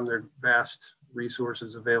with them. There are vast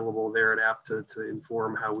resources available there at APTA to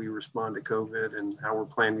inform how we respond to COVID and how we're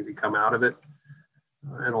planning to come out of it,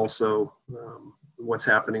 and also what's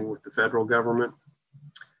happening with the federal government.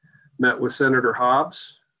 Met with Senator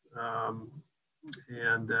Hobbs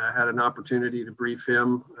and had an opportunity to brief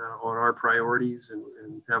him on our priorities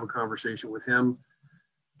and have a conversation with him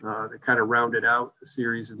that kind of rounded out a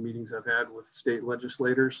series of meetings I've had with state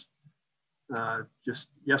legislators. Just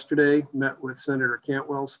yesterday, met with Senator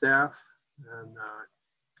Cantwell's staff and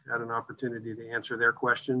had an opportunity to answer their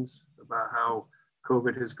questions about how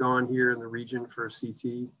COVID has gone here in the region for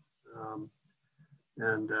CT.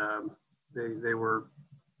 They were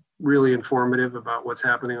really informative about what's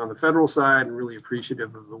happening on the federal side and really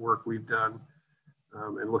appreciative of the work we've done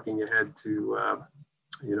and looking ahead to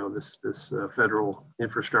this federal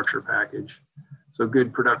infrastructure package. So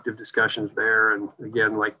good, productive discussions there. And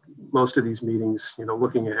again, like most of these meetings,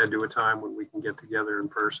 looking ahead to a time when we can get together in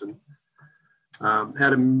person.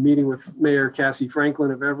 Had a meeting with Mayor Cassie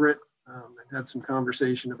Franklin of Everett and had some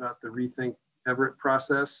conversation about the Rethink Everett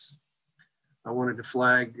process. I wanted to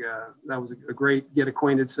flag, that was a great get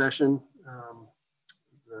acquainted session.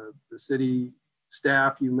 The city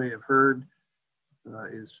staff, you may have heard,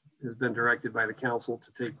 has been directed by the council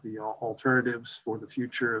to take the alternatives for the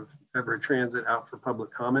future of Everett Transit out for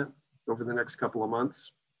public comment over the next couple of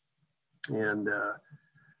months. And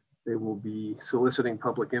they will be soliciting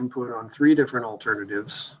public input on 3 different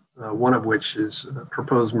alternatives, one of which is a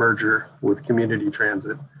proposed merger with Community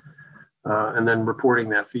Transit, and then reporting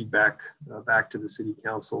that feedback back to the City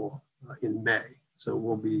Council in May. So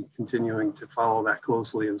we'll be continuing to follow that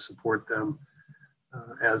closely and support them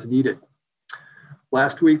as needed.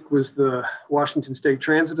 Last week was the Washington State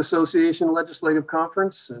Transit Association Legislative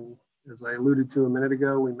Conference. And as I alluded to a minute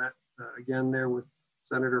ago, we met again there with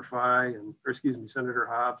Senator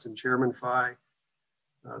Hobbs and Chairman Fye,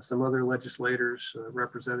 some other legislators,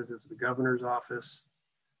 representatives of the governor's office,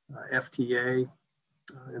 FTA,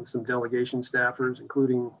 and some delegation staffers,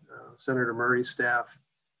 including Senator Murray's staff.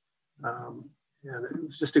 And it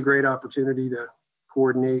was just a great opportunity to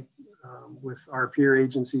coordinate with our peer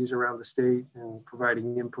agencies around the state and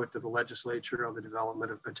providing input to the legislature on the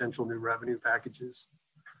development of potential new revenue packages,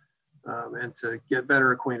 and to get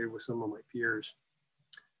better acquainted with some of my peers.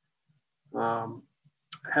 I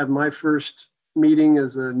had my first meeting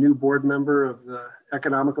as a new board member of the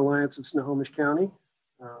Economic Alliance of Snohomish County.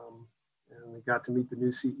 And we got to meet the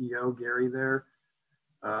new CEO, Gary, there.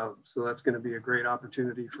 So that's going to be a great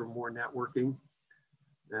opportunity for more networking.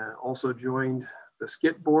 Also joined the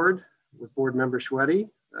SCIT board with board member Schweddy,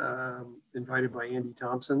 invited by Andy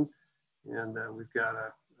Thompson. And we've got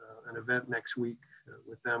an event next week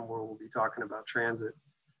with them where we'll be talking about transit.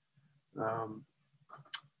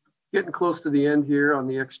 Getting close to the end here on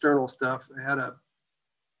the external stuff. I had a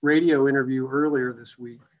radio interview earlier this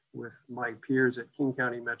week with my peers at King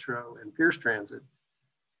County Metro and Pierce Transit.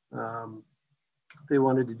 They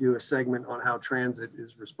wanted to do a segment on how transit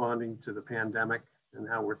is responding to the pandemic and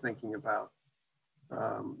how we're thinking about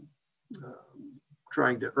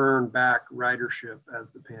trying to earn back ridership as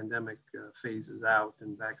the pandemic phases out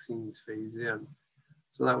and vaccines phase in.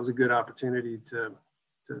 So that was a good opportunity to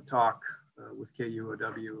talk with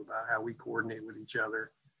KUOW about how we coordinate with each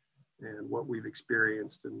other and what we've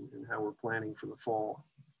experienced and how we're planning for the fall.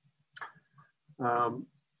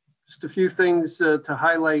 Just a few things to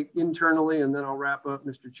highlight internally, and then I'll wrap up,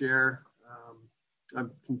 Mr. Chair. I'm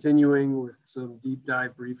continuing with some deep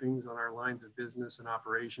dive briefings on our lines of business and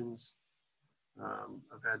operations.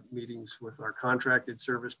 I've had meetings with our contracted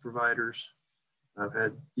service providers. I've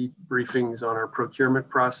had deep briefings on our procurement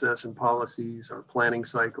process and policies, our planning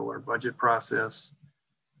cycle, our budget process.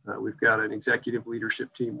 We've got an executive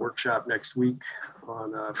leadership team workshop next week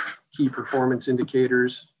on key performance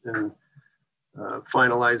indicators and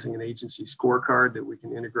finalizing an agency scorecard that we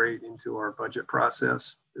can integrate into our budget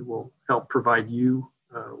process. It will help provide you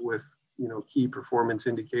with key performance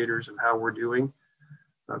indicators of how we're doing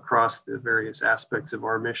across the various aspects of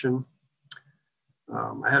our mission.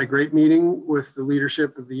 I had a great meeting with the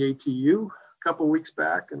leadership of the ATU a couple weeks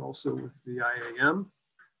back, and also with the IAM.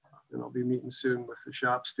 And I'll be meeting soon with the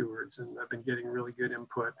shop stewards, and I've been getting really good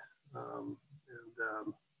input and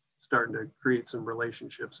starting to create some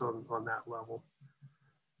relationships on that level.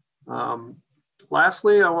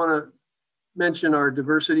 Lastly, I want to mention our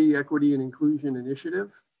Diversity, Equity, and Inclusion Initiative.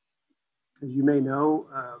 As you may know,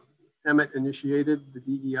 Emmett initiated the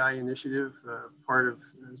DEI initiative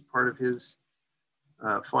as part of his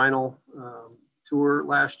final tour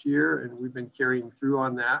last year, and we've been carrying through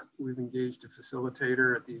on that. We've engaged a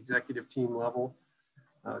facilitator at the executive team level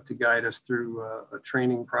to guide us through a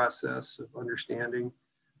training process of understanding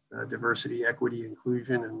diversity, equity,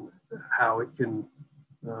 inclusion, and how it can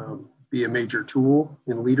be a major tool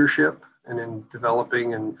in leadership and in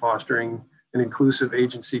developing and fostering an inclusive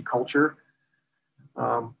agency culture.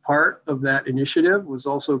 Part of that initiative was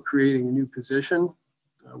also creating a new position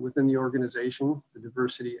within the organization, the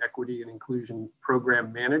Diversity, Equity, and Inclusion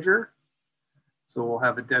Program Manager. So we'll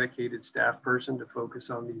have a dedicated staff person to focus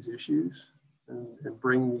on these issues and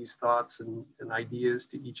bring these thoughts and ideas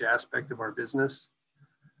to each aspect of our business.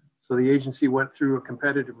 So the agency went through a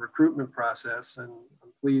competitive recruitment process, and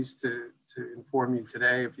I'm pleased to inform you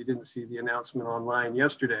today, if you didn't see the announcement online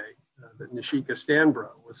yesterday, that Nishika Stanbro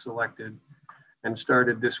was selected and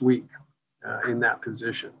started this week in that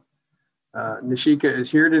position. Nishika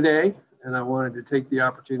is here today, and I wanted to take the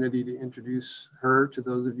opportunity to introduce her to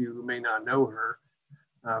those of you who may not know her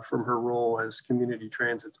from her role as Community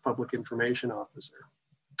Transit's Public Information Officer.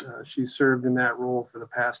 She's served in that role for the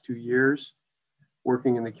past 2 years,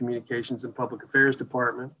 working in the Communications and Public Affairs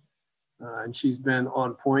Department. And she's been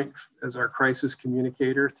on point as our crisis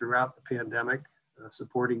communicator throughout the pandemic,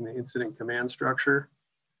 supporting the incident command structure.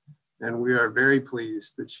 And we are very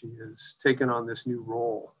pleased that she has taken on this new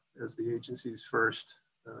role as the agency's first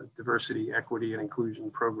Diversity, Equity, and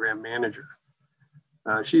Inclusion Program Manager.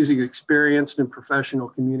 She's an experienced and professional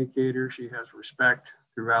communicator. She has respect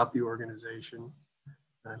throughout the organization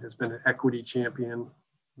and has been an equity champion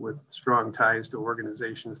with strong ties to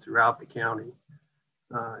organizations throughout the county,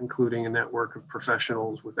 including a network of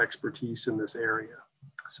professionals with expertise in this area.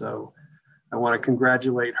 So I want to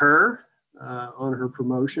congratulate her on her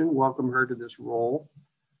promotion, welcome her to this role.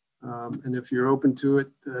 And if you're open to it,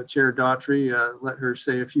 Chair Daughtry, let her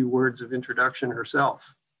say a few words of introduction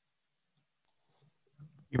herself.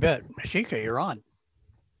 You bet. Mashika, you're on.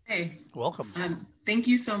 Hey. Welcome. Thank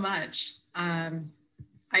you so much.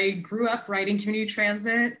 I grew up riding community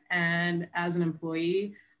transit, and as an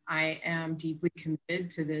employee, I am deeply committed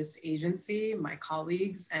to this agency, my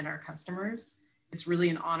colleagues, and our customers. It's really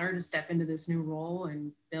an honor to step into this new role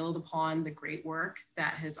and build upon the great work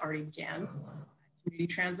that has already began at community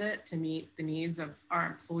transit to meet the needs of our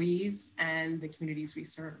employees and the communities we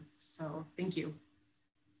serve. So thank you.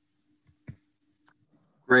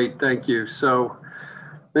 Great, thank you. So,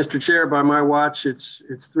 Mr. Chair, by my watch, it's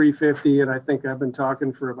 3:50, and I think I've been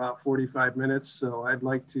talking for about 45 minutes. So I'd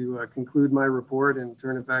like to conclude my report and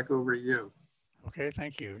turn it back over to you. Okay,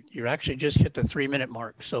 thank you. You actually just hit the 3-minute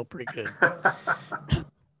mark, so pretty good.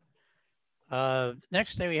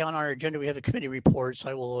 Next thing we have on our agenda, we have the committee reports.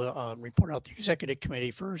 I will report out the executive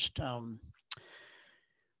committee first.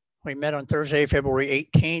 We met on Thursday, February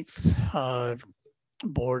 18th.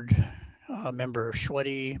 Board member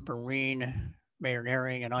Schweddy, Marine, Mayor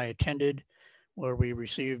Naring, and I attended, where we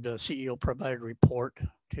received a CEO provided report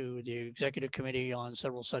to the executive committee on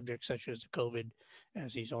several subjects such as the COVID,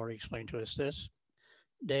 as he's already explained to us this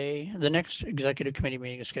day. The next executive committee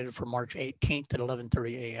meeting is scheduled for March 18th at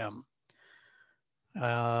 11:30 a.m.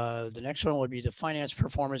 The next one would be the Finance,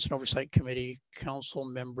 Performance, and Oversight Committee, Council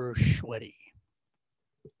Member Schweddy.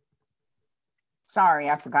 Sorry,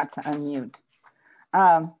 I forgot to unmute.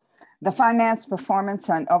 The Finance, Performance,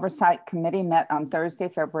 and Oversight Committee met on Thursday,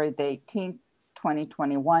 February the 18th,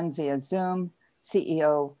 2021 via Zoom.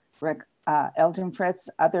 CEO Rick Elgenfritz,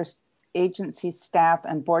 other agency staff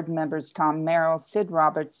and board members Tom Merrill, Sid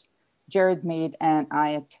Roberts, Jared Mead, and I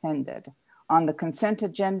attended. On the consent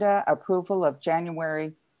agenda, approval of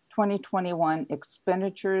January 2021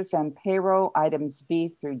 expenditures and payroll items B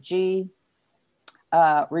through G.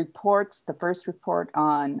 Reports, the first report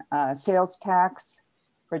on sales tax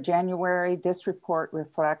for January. This report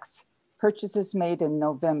reflects purchases made in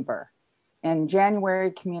November. In January,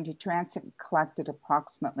 Community Transit collected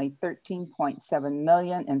approximately $13.7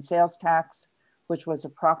 million in sales tax, which was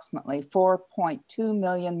approximately $4.2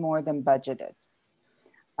 million more than budgeted.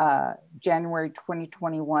 January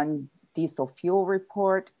 2021 diesel fuel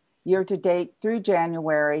report. Year to date through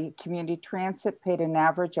January, Community Transit paid an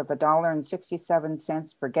average of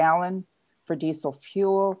 $1.67 per gallon for diesel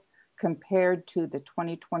fuel, compared to the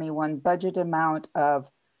 2021 budget amount of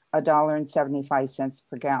 $1.75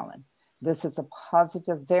 per gallon. This is a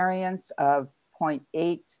positive variance of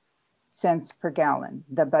 0.8 cents per gallon.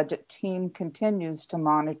 The budget team continues to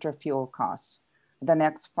monitor fuel costs. The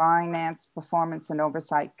next Finance, Performance, and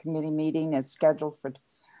Oversight Committee meeting is scheduled for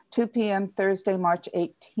 2 p.m. Thursday, March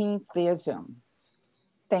 18th via Zoom.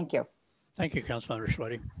 Thank you. Thank you, Councilmember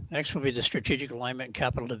Schweddy. Next will be the Strategic Alignment and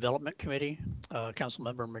Capital Development Committee,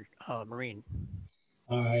 Councilmember Marine.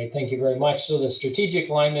 All right, thank you very much. So the Strategic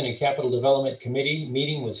Alignment and Capital Development Committee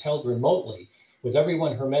meeting was held remotely with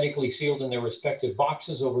everyone hermetically sealed in their respective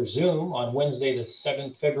boxes over Zoom on Wednesday, the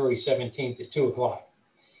 7th, February 17th at 2 o'clock.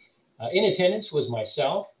 In attendance was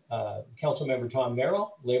myself, Councilmember Tom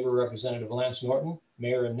Merrill, Labor Representative Lance Norton,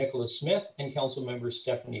 Mayor Nicholas Smith, and Councilmember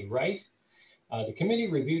Stephanie Wright. The committee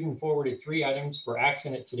reviewed and forwarded 3 items for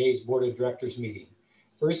action at today's Board of Directors meeting.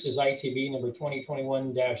 First is ITB number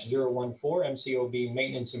 2021-014 MCOB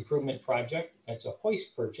Maintenance Improvement Project. That's a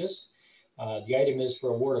hoist purchase. The item is for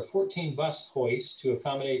award of 14 bus hoists to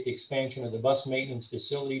accommodate the expansion of the bus maintenance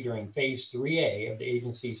facility during phase 3A of the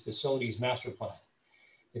agency's facilities master plan.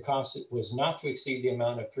 The cost was not to exceed the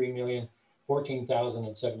amount of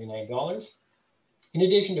 $3,014,079. In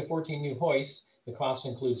addition to 14 new hoists, the cost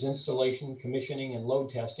includes installation, commissioning, and load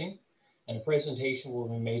testing, and a presentation will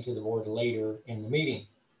be made to the board later in the meeting.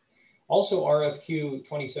 Also, RFQ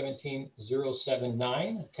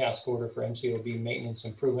 2017-079, task order for MCOB Maintenance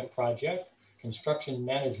Improvement Project, Construction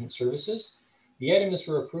Management Services. The item is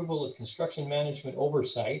for approval of construction management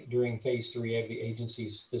oversight during phase 3 of the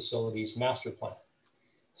agency's facilities master plan.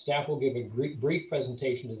 Staff will give a brief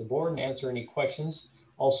presentation to the board and answer any questions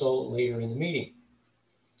also later in the meeting.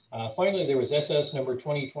 Finally, there was SS number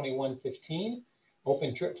 2021-15,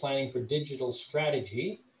 open trip planning for digital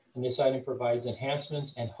strategy. And this item provides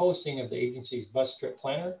enhancements and hosting of the agency's bus trip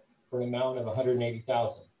planner for an amount of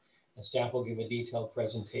 $180,000. And staff will give a detailed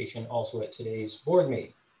presentation also at today's board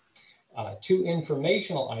meeting. Two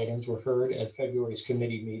informational items were heard at February's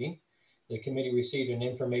committee meeting. The committee received an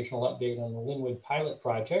informational update on the Linwood pilot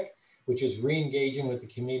project, which is re-engaging with the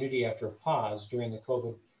community after a pause during the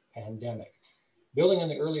COVID pandemic. Building on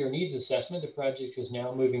the earlier needs assessment, the project is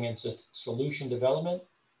now moving into solution development,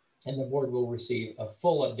 and the board will receive a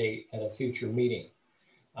full update at a future meeting.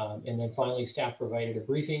 And then finally, staff provided a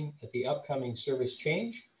briefing at the upcoming service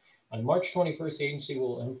change. On March 21st, the agency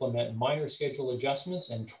will implement minor schedule adjustments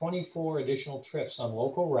and 24 additional trips on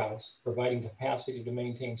local routes, providing capacity to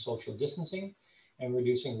maintain social distancing and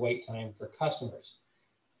reducing wait time for customers.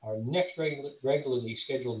 Our next regularly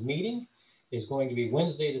scheduled meeting is going to be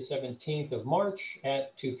Wednesday, the 17th of March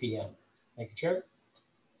at 2 p.m. Thank you, Chair.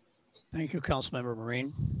 Thank you, Councilmember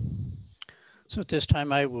Marine. So at this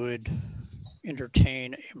time, I would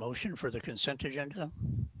entertain a motion for the consent agenda.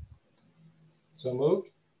 So moved.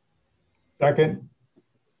 Second.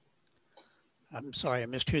 I'm sorry, I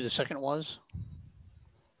missed who the second was.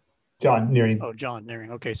 John Nearing. Oh, John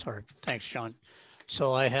Nearing. Okay, sorry. Thanks, John.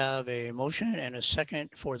 So I have a motion and a second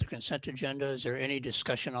for the consent agenda. Is there any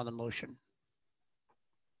discussion on the motion?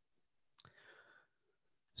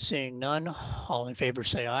 Seeing none, all in favor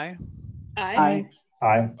say aye. Aye.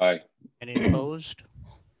 Aye. Aye. Any opposed?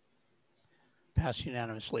 Passed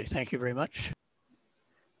unanimously. Thank you very much.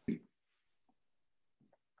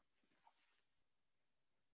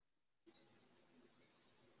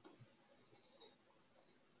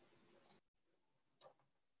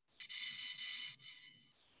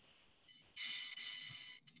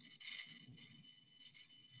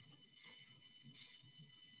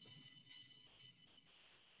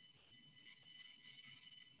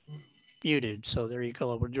 Muted. So there you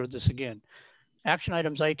go. We'll do this again. Action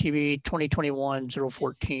items ITB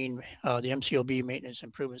 2021-014, the MCOB Maintenance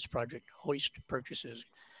Improvements Project hoist purchases.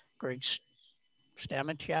 Greg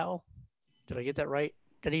Stamatiao. Did I get that right?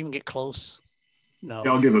 Did I even get close? No.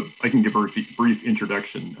 Yeah, I can give a brief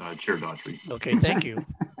introduction, Chair Daughtry. Okay, thank you.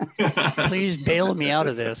 Please bail me out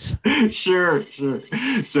of this. Sure.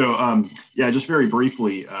 So yeah, just very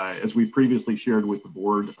briefly, as we previously shared with the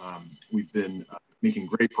board, we've been making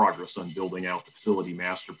great progress on building out the facility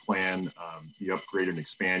master plan, the upgrade and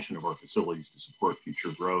expansion of our facilities to support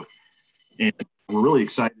future growth. And we're really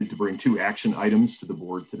excited to bring two action items to the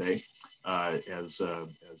board today. As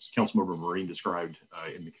Councilmember Marine described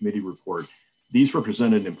in the committee report, these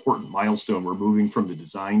represent an important milestone. We're moving from the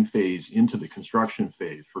design phase into the construction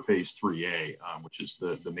phase for phase 3A, which is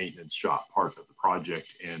the maintenance shop part of the project.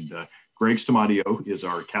 And Greg Stamatiao is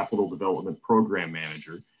our capital development program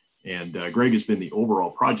manager. And Greg has been the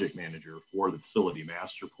overall project manager for the facility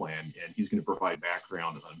master plan, and he's going to provide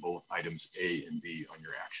background on both items A and B on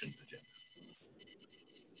your action agenda.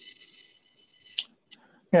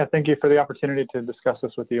 Yeah, thank you for the opportunity to discuss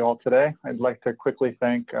this with you all today. I'd like to quickly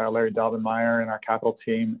thank Larry Dalbenmeyer and our capital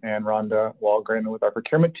team and Rhonda Walgren with our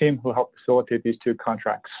procurement team who helped facilitate these two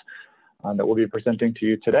contracts that we'll be presenting to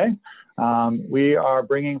you today. We are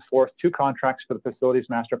bringing forth two contracts for the facilities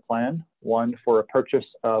master plan, one for a purchase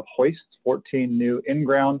of hoists, 14 new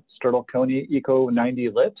in-ground Sturtevant Eco 90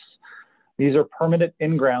 lifts. These are permanent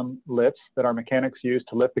in-ground lifts that our mechanics use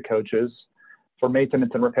to lift the coaches for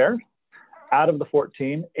maintenance and repair. Out of the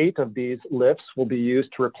 14, 8 of these lifts will be used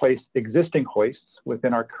to replace existing hoists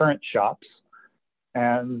within our current shops,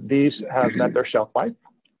 and these have met their shelf life.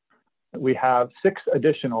 We have 6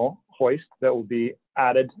 additional hoists that will be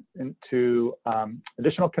added into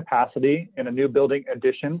additional capacity in a new building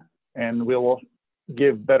addition, and we will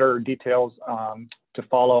give better details to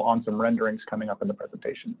follow on some renderings coming up in the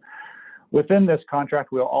presentation. Within this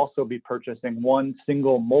contract, we'll also be purchasing one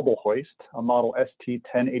single mobile hoist, a model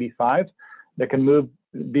ST1085, that can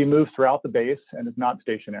be moved throughout the base and is not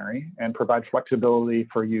stationary and provide flexibility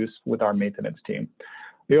for use with our maintenance team.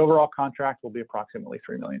 The overall contract will be approximately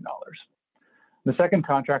 $3 million. The second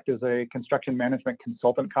contract is a construction management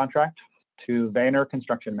consultant contract to Vayner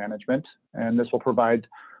Construction Management, and this will provide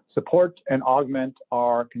support and augment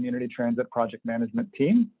our community transit project management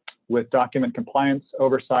team with document compliance,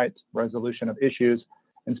 oversight, resolution of issues,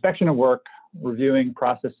 inspection of work, reviewing,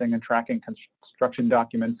 processing, and tracking construction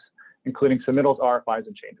documents, including submittals, RFIs,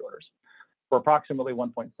 and change orders, for approximately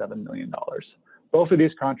 $1.7 million. Both of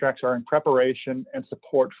these contracts are in preparation and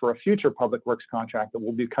support for a future public works contract that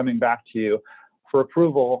will be coming back to you for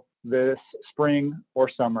approval this spring or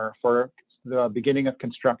summer for the beginning of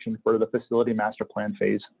construction for the facility master plan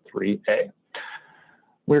phase 3A.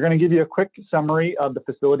 We're going to give you a quick summary of the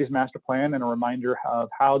facilities master plan and a reminder of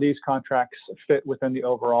how these contracts fit within the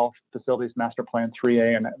overall facilities master plan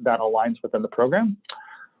 3A, and that aligns within the program.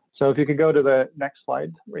 So if you could go to the next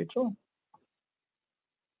slide, Rachel.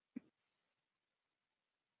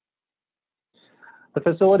 The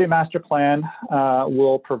facility master plan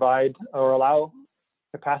will provide or allow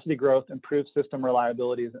capacity growth, improved system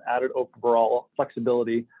reliabilities, and added overall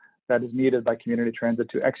flexibility that is needed by community transit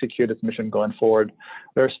to execute its mission going forward.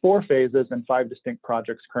 There's 4 phases and 5 distinct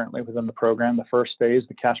projects currently within the program. The first phase,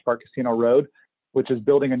 the Cache Park Casino Road, which is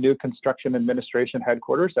building a new construction administration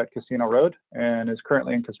headquarters at Casino Road and is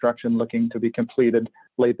currently in construction, looking to be completed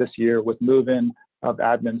late this year with move-in of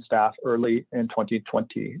admin staff early in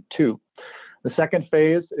 2022. The second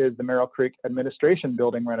phase is the Merrill Creek Administration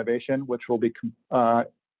Building renovation, which will be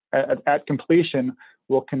at completion,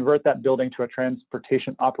 will convert that building to a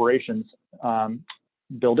transportation operations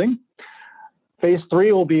building. Phase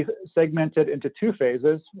 3 will be segmented into 2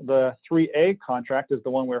 phases. The 3A contract is the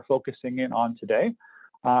one we're focusing in on today,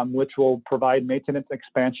 which will provide maintenance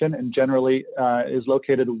expansion and generally is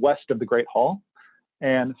located west of the Great Hall.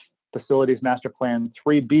 And Facilities Master Plan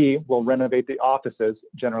 3B will renovate the offices,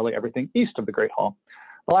 generally everything east of the Great Hall.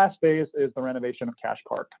 The last phase is the renovation of Cache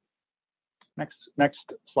Park. Next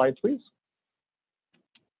slide, please.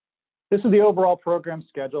 This is the overall program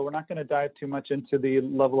schedule. We're not going to dive too much into the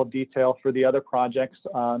level of detail for the other projects.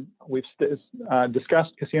 We've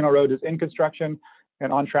discussed Casino Road is in construction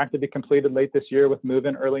and on track to be completed late this year with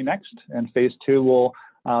move-in early next. And phase 2 will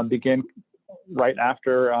begin right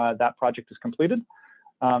after that project is completed.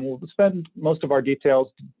 We'll spend most of our details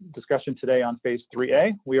discussion today on phase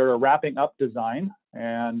 3A. We are wrapping up design,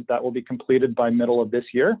 and that will be completed by middle of this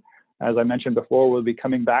year. As I mentioned before, we'll be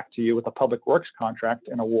coming back to you with a public works contract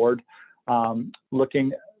and award,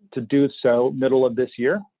 looking to do so middle of this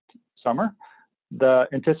year, summer. The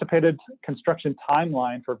anticipated construction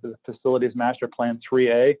timeline for the Facilities Master Plan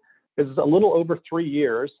 3A is a little over 3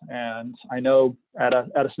 years. And I know at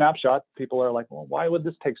a snapshot, people are like, well, why would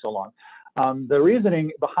this take so long? The reasoning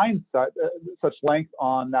behind such length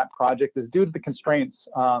on that project is due to the constraints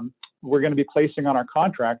we're going to be placing on our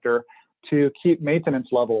contractor to keep maintenance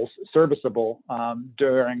levels serviceable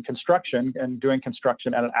during construction and doing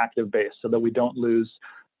construction at an active base so that we don't lose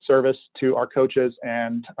service to our coaches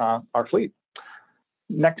and our fleet.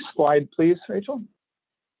 Next slide, please, Rachel.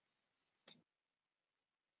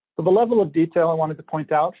 So the level of detail I wanted to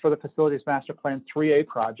point out for the Facilities Master Plan 3A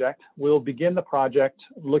project, we'll begin the project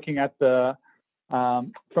looking at the,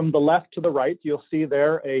 from the left to the right, you'll see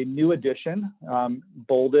there a new addition,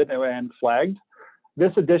 bolded and flagged.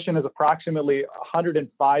 This addition is approximately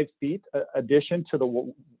 105 feet addition to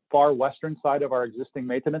the far western side of our existing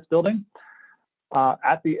maintenance building.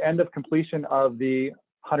 At the end of completion of the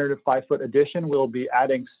 105-foot addition, we'll be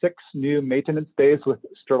adding 6 new maintenance bays with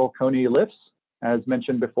Sturtell-Coney lifts, as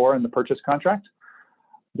mentioned before in the purchase contract.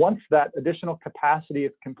 Once that additional capacity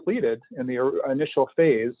is completed in the initial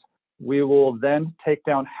phase, we will then take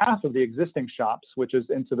down half of the existing shops, which is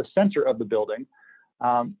into the center of the building,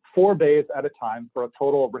 4 bays at a time for a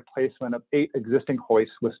total replacement of 8 existing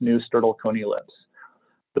hoists with new Sturtell-Coney lifts.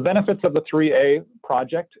 The benefits of the 3A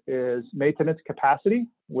project is maintenance capacity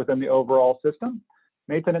within the overall system,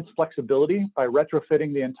 maintenance flexibility by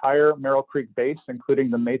retrofitting the entire Merrill Creek base, including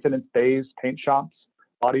the maintenance bays, paint shops,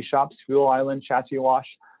 body shops, fuel island, chassis wash,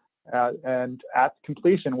 and at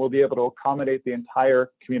completion, we'll be able to accommodate the entire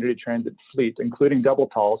community transit fleet, including double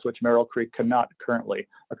talls, which Merrill Creek cannot currently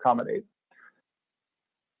accommodate.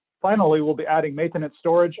 Finally, we'll be adding maintenance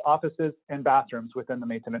storage, offices, and bathrooms within the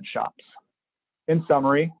maintenance shops. In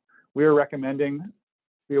summary, we are recommending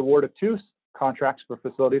the award of 2 contracts for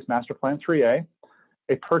Facilities Master Plan 3A,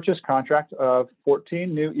 a purchase contract of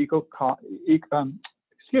 14 new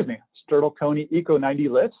Sturtell-Coney Eco 90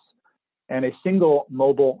 lifts, and a single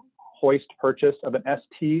mobile hoist purchase of an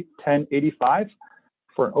ST-1085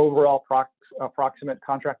 for an overall approximate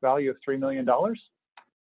contract value of $3 million.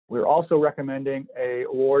 We're also recommending an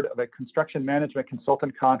award of a construction management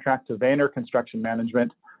consultant contract to Vayner Construction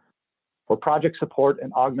Management for project support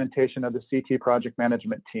and augmentation of the CT project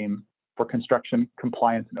management team for construction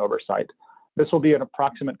compliance and oversight. This will be an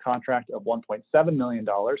approximate contract of $1.7 million.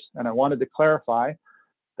 And I wanted to clarify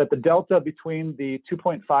that the delta between the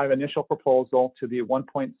 2.5 initial proposal to the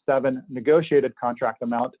 1.7 negotiated contract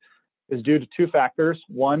amount is due to 2 factors.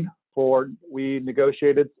 One, we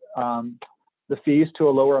negotiated the fees to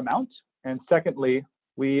a lower amount. And secondly,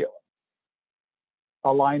 we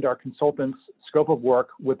aligned our consultant's scope of work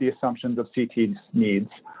with the assumptions of CT's needs,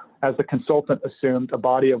 as the consultant assumed a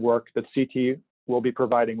body of work that CT will be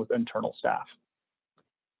providing with internal staff.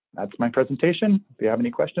 That's my presentation. If you have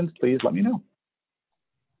any questions, please let me know.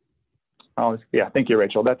 Oh, yeah, thank you,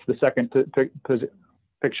 Rachel. That's the second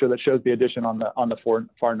picture that shows the addition on the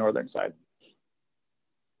far northern side.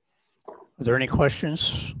 Are there any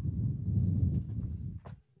questions?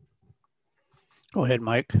 Go ahead,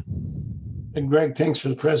 Mike. And Greg, thanks for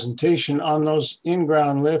the presentation. On those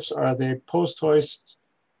in-ground lifts, are they post hoist,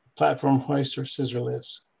 platform hoist, or scissor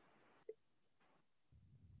lifts?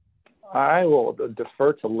 I will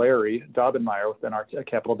defer to Larry Daubenmeier within our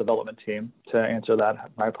capital development team to answer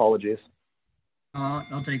that. My apologies.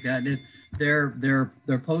 I'll take that. They're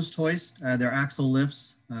post hoist. They're axle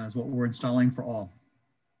lifts is what we're installing for all.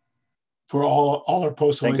 For all our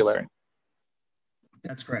post hoist. Thank you, Larry.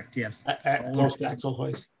 That's correct. Yes. Post axle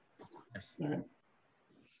hoist. Yes. All right.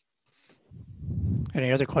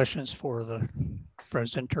 Any other questions for the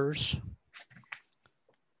presenters?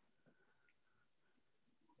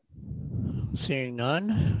 Seeing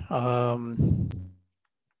none.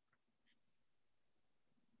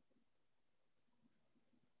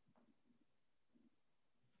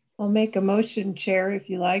 I'll make a motion, Chair, if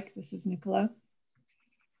you like. This is Nicola.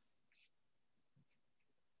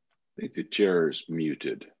 I think the chair is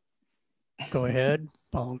muted. Go ahead.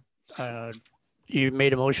 You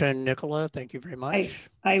made a motion, Nicola. Thank you very much.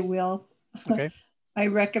 I will. Okay. I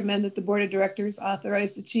recommend that the Board of Directors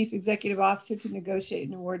authorize the Chief Executive Officer to negotiate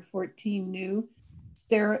and award 14 new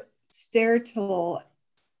Stelrol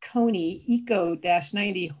Coney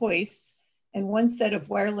Eco-90 hoists and 1 set of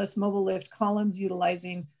wireless mobile lift columns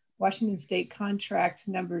utilizing Washington State contract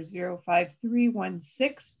number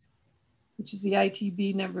 05316, which is the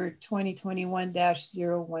ITB number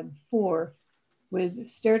 2021-014, with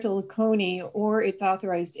Stelrol Coney or its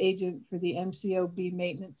authorized agent for the MCOB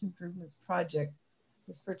Maintenance Improvements Project.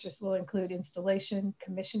 This purchase will include installation,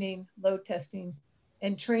 commissioning, load testing,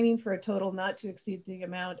 and training for a total not to exceed the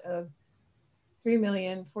amount of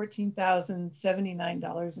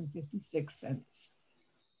 $3,014,079.56.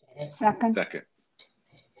 Second. Second.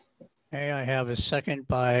 Okay, I have a second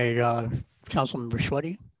by Councilmember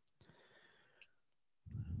Schwedde.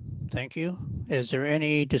 Thank you. Is there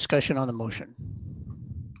any discussion on the motion?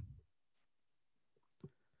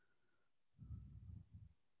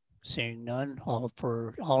 Seeing none, all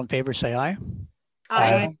in favor say aye.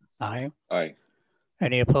 Aye. Aye. Aye.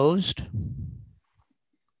 Any opposed?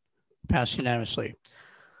 Passed unanimously.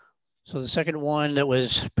 So the second one that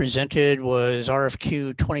was presented was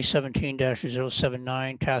RFQ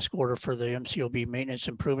 2017-079, task order for the MCOB Maintenance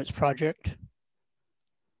Improvements Project.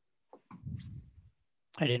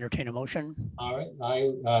 I'd entertain a motion. All right,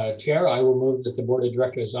 Chair, I will move that the Board of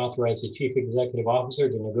Directors authorize the Chief Executive Officer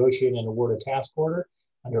to negotiate and award a task order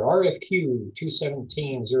under RFQ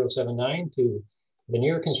 217-079 to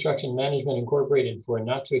Veneer Construction Management Incorporated for a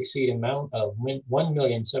not to exceed amount of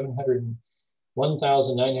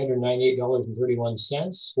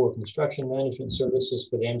 $1,701,998.31 for construction management services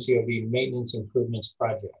for the MCOB Maintenance Improvements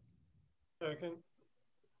Project. Second.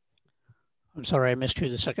 I'm sorry, I missed who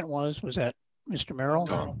the second was. Was that Mr. Merrill?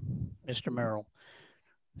 Tom. Mr. Merrill.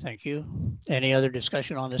 Thank you. Any other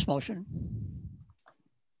discussion on this motion?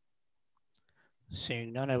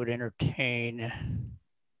 Seeing none, I would entertain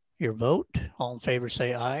your vote. All in favor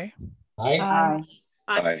say aye. Aye. Aye.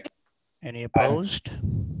 Aye. Any opposed?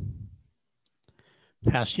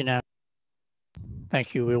 Passed unanimously.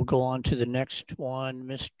 Thank you. We'll go on to the next one,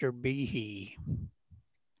 Mr. Behe.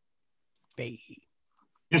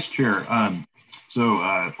 Yes, Chair.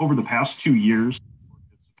 Over the past 2 years,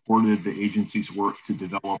 supported the agency's work to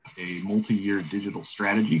develop a multi-year digital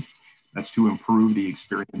strategy that's to improve the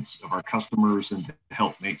experience of our customers and to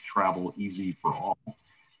help make travel easy for all.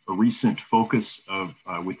 A recent focus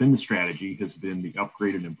within the strategy has been the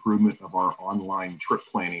upgrade and improvement of our online trip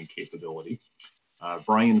planning capability.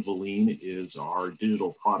 Brian Valine is our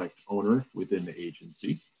digital product owner within the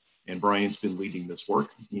agency, and Brian's been leading this work.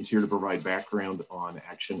 He's here to provide background on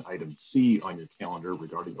action item C on your calendar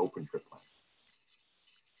regarding Open Trip Plan.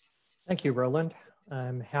 Thank you, Roland.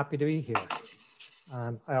 I'm happy to be here.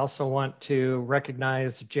 I also want to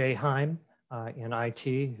recognize Jay Heim in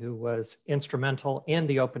IT, who was instrumental in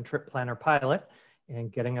the Open Trip Planner pilot and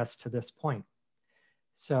getting us to this point.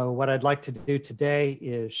 So what I'd like to do today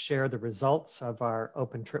is share the results of our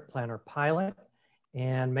Open Trip Planner pilot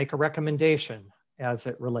and make a recommendation as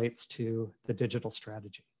it relates to the digital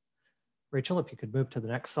strategy. Rachel, if you could move to the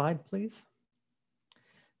next slide, please.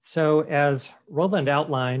 So as Roland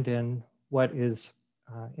outlined, and what is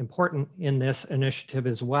important in this initiative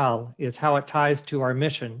as well is how it ties to our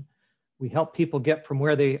mission. We help people get from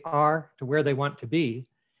where they are to where they want to be,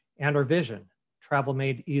 and our vision, travel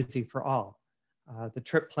made easy for all. The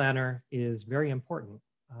trip planner is very important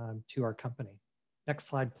to our company. Next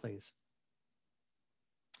slide, please.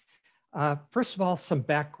 First of all, some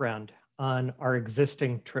background on our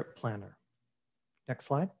existing trip planner. Next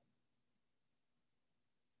slide.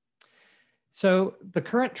 So the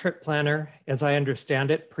current trip planner, as I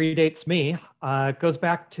understand it, predates me, goes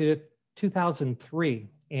back to 2003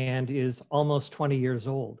 and is almost 20 years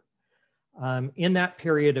old. In that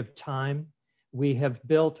period of time, we have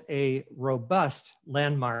built a robust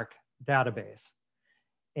landmark database,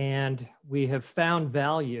 and we have found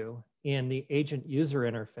value in the agent user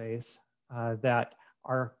interface that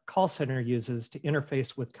our call center uses to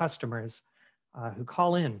interface with customers who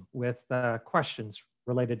call in with questions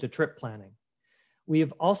related to trip planning. We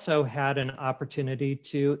have also had an opportunity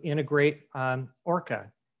to integrate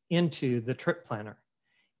Orca into the trip planner.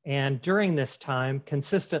 And during this time,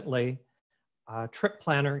 consistently, Trip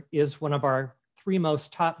Planner is one of our 3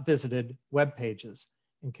 most top visited web pages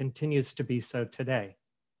and continues to be so today.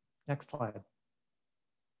 Next slide.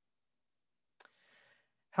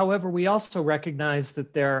 However, we also recognize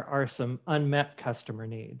that there are some unmet customer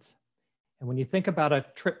needs. And when you think about a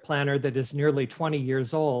trip planner that is nearly 20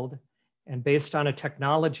 years old and based on a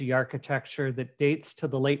technology architecture that dates to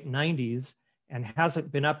the late 90s and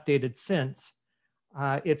hasn't been updated since,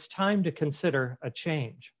 it's time to consider a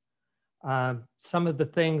change. Some of the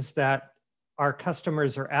things that our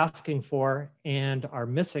customers are asking for and are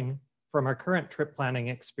missing from our current trip planning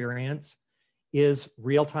experience is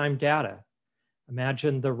real-time data.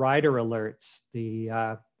 Imagine the rider alerts,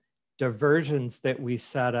 the diversions that we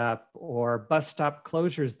set up, or bus stop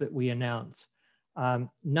closures that we announce.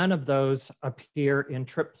 None of those appear in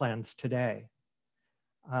trip plans today.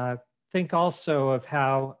 Think also of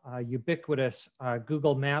how ubiquitous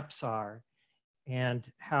Google Maps are and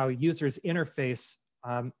how users interface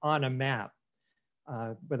on a map.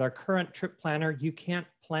 With our current trip planner, you can't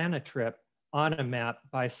plan a trip on a map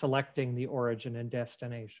by selecting the origin and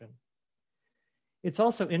destination. It's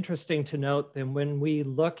also interesting to note that when we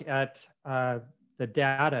look at the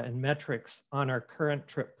data and metrics on our current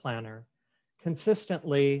trip planner,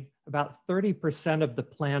 consistently about 30% of the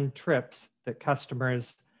planned trips that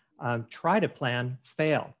customers try to plan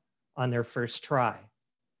fail on their first try.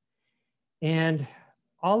 And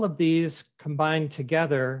all of these combined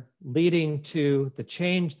together, leading to the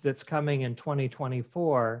change that's coming in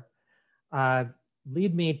 2024,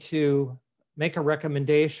 lead me to make a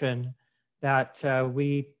recommendation that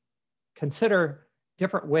we consider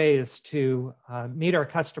different ways to meet our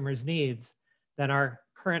customers' needs than our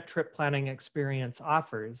current trip planning experience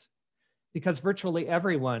offers, because virtually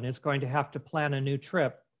everyone is going to have to plan a new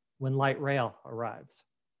trip when light rail arrives.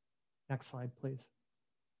 Next slide, please.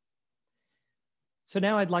 So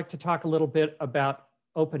now I'd like to talk a little bit about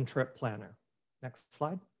Open Trip Planner. Next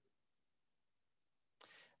slide.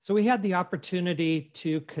 So we had the opportunity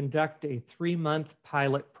to conduct a 3-month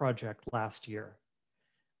pilot project last year.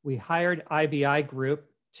 We hired IBI Group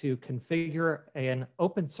to configure an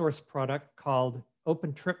open source product called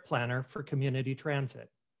Open Trip Planner for community transit.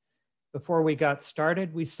 Before we got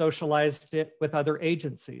started, we socialized it with other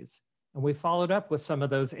agencies, and we followed up with some of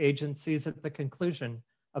those agencies at the conclusion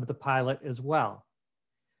of the pilot as well.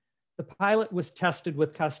 The pilot was tested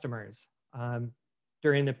with customers.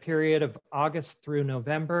 During the period of August through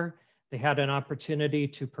November, they had an opportunity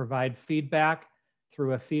to provide feedback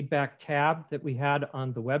through a feedback tab that we had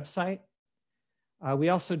on the website. We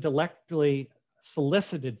also directly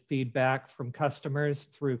solicited feedback from customers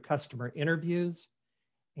through customer interviews,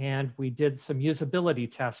 and we did some usability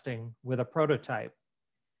testing with a prototype.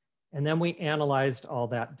 And then we analyzed all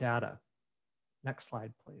that data. Next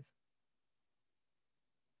slide, please.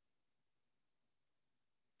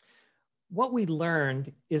 What we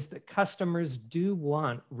learned is that customers do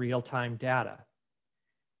want real-time data.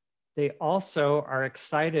 They also are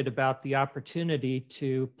excited about the opportunity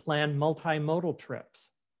to plan multimodal trips.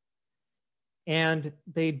 And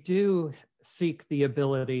they do seek the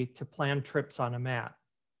ability to plan trips on a map.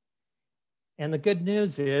 And the good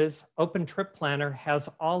news is Open Trip Planner has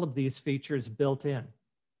all of these features built in.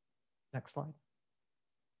 Next slide.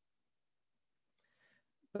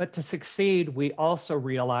 But to succeed, we also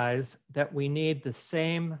realize that we need the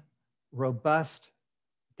same robust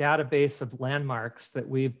database of landmarks that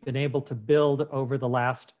we've been able to build over the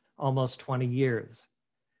last almost 20 years.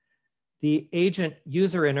 The agent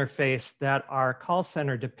user interface that our call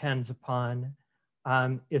center depends upon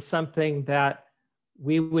is something that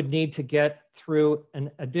we would need to get through an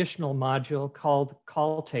additional module called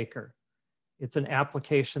Call Taker. It's an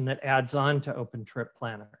application that adds on to Open Trip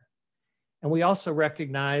Planner. And we also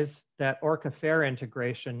recognize that Orca Fare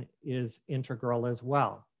integration is integral as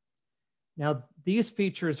well. Now, these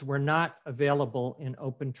features were not available in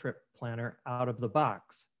OpenTrip Planner out of the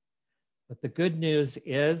box, but the good news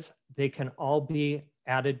is they can all be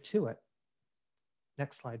added to it.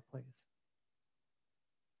 Next slide, please.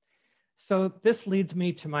 So this leads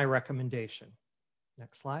me to my recommendation.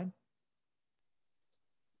 Next slide.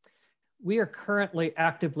 We are currently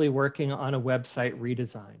actively working on a website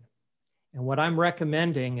redesign. And what I'm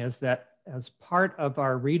recommending is that as part of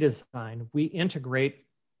our redesign, we integrate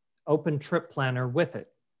OpenTrip Planner with it.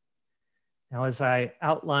 Now, as I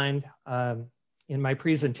outlined in my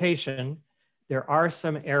presentation, there are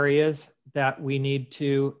some areas that we need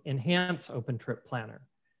to enhance OpenTrip Planner,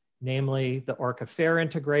 namely the Orca Fair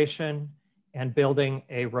integration and building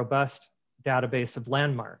a robust database of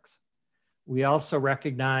landmarks. We also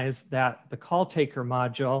recognize that the call taker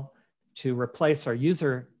module to replace our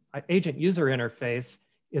agent user interface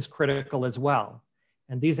is critical as well.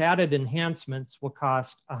 And these added enhancements will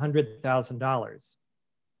cost $100,000.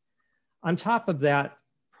 On top of that,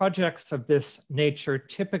 projects of this nature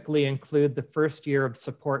typically include the first year of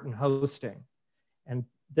support and hosting. And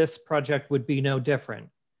this project would be no different.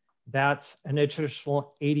 That's an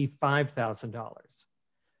additional $85,000.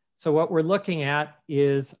 So what we're looking at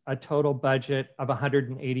is a total budget of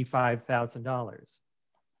 $185,000.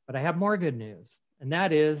 But I have more good news, and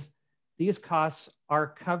that is these costs are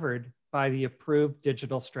covered by the approved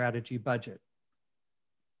digital strategy budget.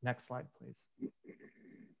 Next slide, please.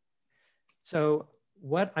 So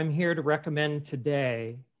what I'm here to recommend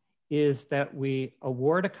today is that we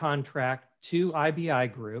award a contract to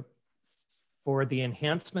IBI Group for the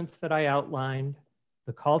enhancements that I outlined,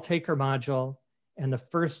 the call taker module, and the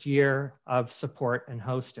first year of support and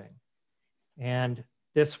hosting. And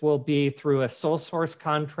this will be through a sole source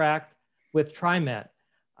contract with TriMet.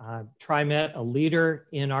 TriMet, a leader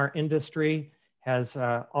in our industry, has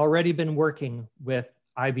already been working with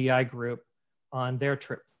IBI Group on their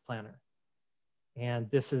trip planner. And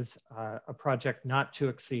this is a project not to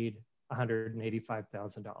exceed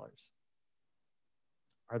 $185,000.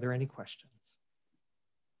 Are there any questions?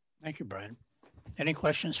 Thank you, Brian. Any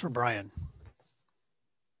questions for Brian?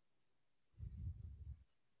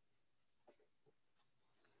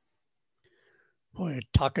 Boy, a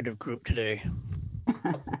talkative group today.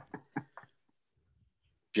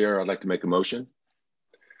 Chair, I'd like to make a motion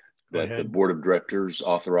that the Board of Directors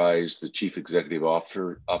authorize the Chief Executive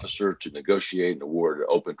Officer to negotiate and award an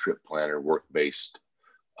OpenTrip Planner work based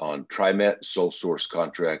on TriMet sole source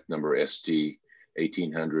contract number ST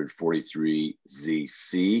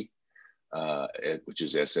 1843ZC, which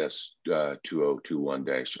is SS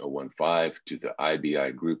 2021-015 to the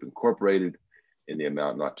IBI Group Incorporated in the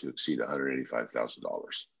amount not to exceed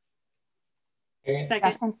 $185,000.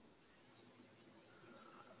 Second.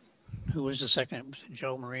 Who was the second? Was it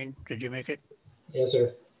Joe Marine? Did you make it? Yes,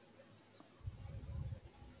 sir.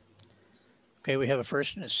 Okay, we have a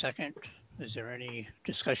first and a second. Is there any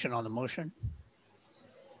discussion on the motion?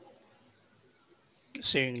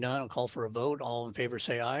 Seeing none, I'll call for a vote. All in favor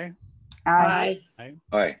say aye. Aye. Aye.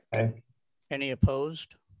 Aye. Aye. Any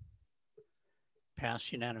opposed?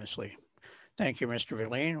 Passed unanimously. Thank you, Mr.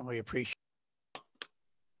 Verlaine. We appreciate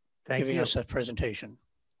giving us that presentation.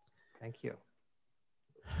 Thank you.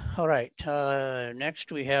 All right,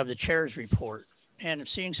 next we have the chair's report. And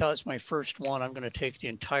seeing how it's my first one, I'm going to take the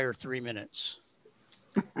entire 3 minutes.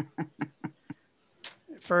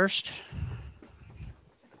 First,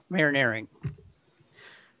 Mayor Naring.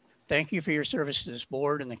 Thank you for your service to this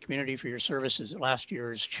board and the community for your services last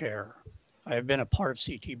year as chair. I have been a part of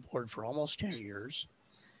CT board for almost 10 years,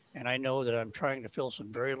 and I know that I'm trying to fill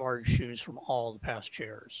some very large shoes from all the past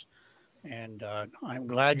chairs. And I'm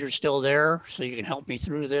glad you're still there so you can help me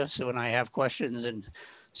through this when I have questions. And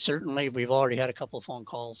certainly we've already had a couple of phone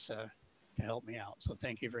calls to help me out. So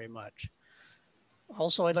thank you very much.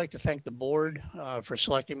 Also, I'd like to thank the board for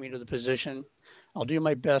selecting me to the position. I'll do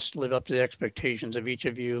my best to live up to the expectations of each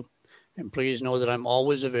of you. And please know that I'm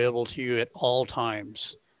always available to you at all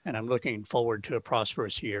times. And I'm looking forward to a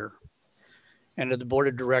prosperous year. And to the board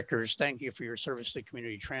of directors, thank you for your service to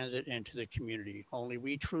community transit and to the community. Only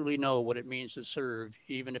we truly know what it means to serve,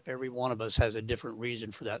 even if every one of us has a different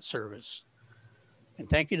reason for that service. And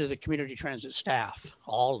thank you to the community transit staff,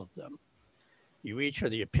 all of them. You each are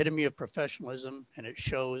the epitome of professionalism, and it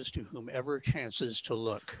shows to whomever chances to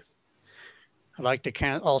look. I'd like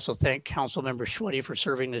to also thank Councilmember Schweddy for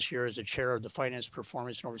serving this year as the chair of the Finance,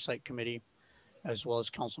 Performance, and Oversight Committee, as well as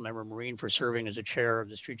Councilmember Marine for serving as the chair of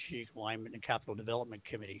the Strategic Alignment and Capital Development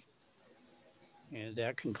Committee. And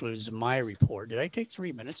that concludes my report. Did I take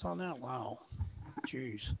 3 minutes on that? Wow.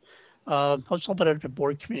 Jeez. Let's open it up to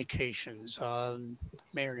board communications.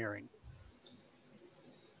 Mayor Naring.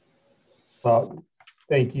 Well,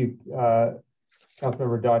 thank you,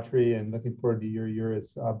 Councilmember Daughtry, and looking forward to your year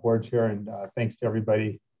as board chair. And thanks to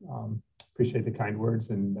everybody. Appreciate the kind words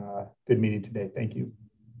and good meeting today. Thank you.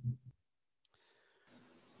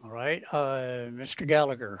 All right, Mr.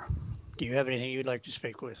 Gallagher, do you have anything you'd like to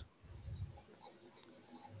speak with?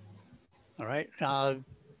 All right,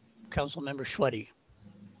 Councilmember Schweddy.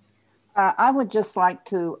 I would just like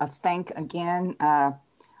to thank again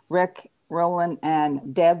Rick, Roland,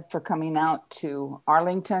 and Deb for coming out to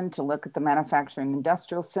Arlington to look at the Manufacturing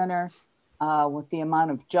Industrial Center. With the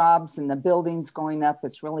amount of jobs and the buildings going up,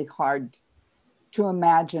 it's really hard to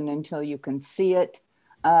imagine until you can see it.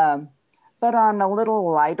 But on a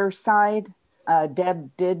little lighter side,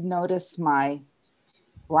 Deb did notice my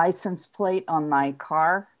license plate on my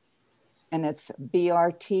car, and it's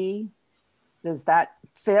BRT. Does that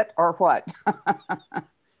fit or what?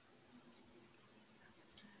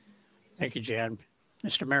 Thank you, Jan.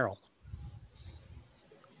 Mr. Merrill.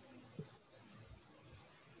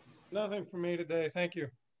 Nothing for me today. Thank you.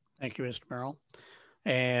 Thank you, Mr. Merrill.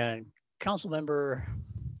 And Councilmember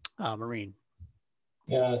Marine.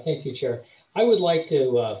 Yeah, thank you, Chair. I would like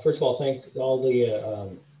to, first of all, thank all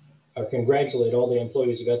the, or congratulate all the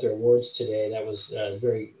employees who got their awards today. That was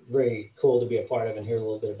very, very cool to be a part of and hear a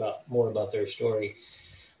little bit more about their story.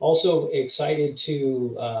 Also excited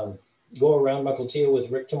to go around Mukilteo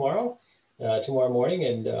with Rick tomorrow morning,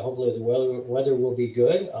 and hopefully the weather will be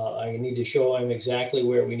good. I need to show him exactly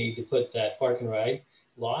where we need to put that park and ride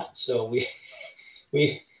lot. So we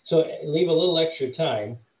leave a little extra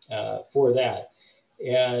time for that.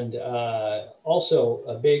 And also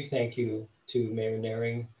a big thank you to Mayor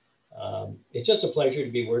Naring. It's just a pleasure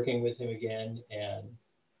to be working with him again. And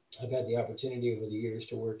I've had the opportunity over the years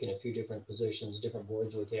to work in a few different positions, different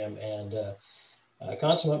boards with him, and a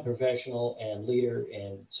consummate professional and leader,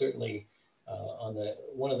 and certainly on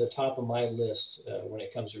one of the top of my list when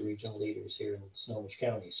it comes to regional leaders here in Snohomish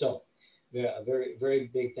County. So yeah, a very, very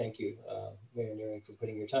big thank you, Mayor Naring, for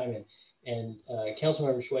putting your time in. And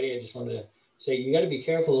Councilmember Schweddy, I just wanted to say, you got to be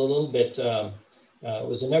careful a little bit. It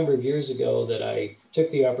was a number of years ago that I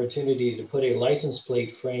took the opportunity to put a license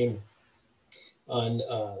plate frame on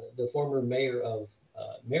the former mayor of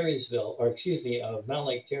Marysville, or excuse me, of Mount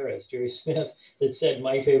Lake Terrace, Jerry Smith, that said,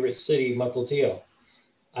 "My favorite city, Mukilteo."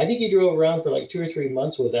 I think he drove around for like 2 or 3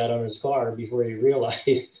 months with that on his car before he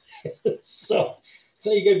realized. So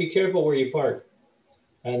you got to be careful where you park.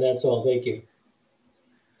 And that's all. Thank you.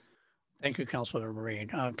 Thank you, Councilmember Marine.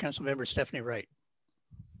 Councilmember Stephanie Wright.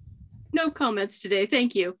 No comments today.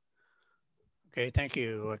 Thank you. Okay, thank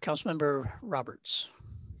you. Councilmember Roberts.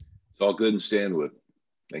 It's all good in Stanwood.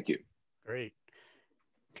 Thank you. Great.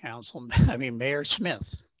 Mayor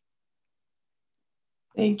Smith.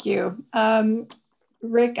 Thank you.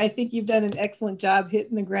 Rick, I think you've done an excellent job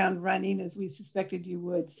hitting the ground running as we suspected you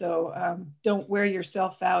would. So don't wear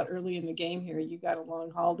yourself out early in the game here. You got a long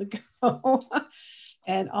haul to go.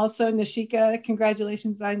 And also, Nashika,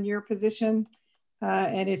 congratulations on your position.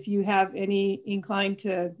 And if you have any incline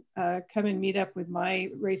to come and meet up with my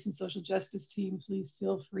race and social justice team, please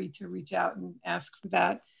feel free to reach out and ask for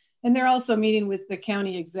that. And they're also meeting with the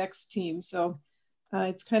county execs team. So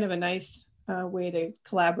it's kind of a nice way to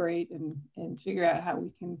collaborate and figure out how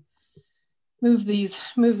we can move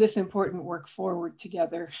this important work forward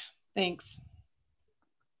together. Thanks.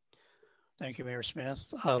 Thank you, Mayor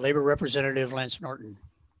Smith. Labor Representative Lance Norton.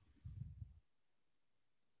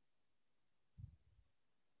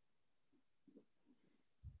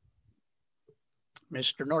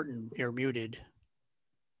 Mr. Norton, you're muted.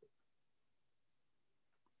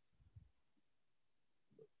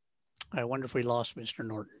 I wonder if we lost Mr.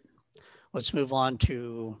 Norton. Let's move on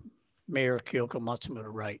to Mayor Kyoko Matsumoto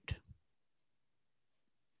Wright.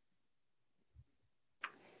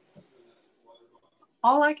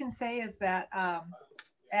 All I can say is that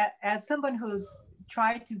as someone who's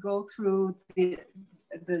tried to go through the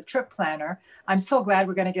trip planner, I'm so glad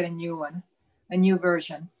we're going to get a new one, a new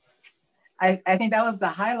version. I think that was the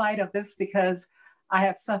highlight of this because I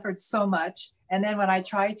have suffered so much. And then when I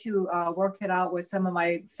tried to work it out with some of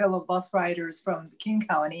my fellow bus riders from King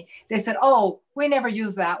County, they said, "Oh, we never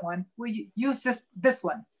use that one. We use this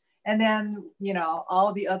one." And then, you know,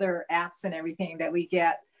 all the other apps and everything that we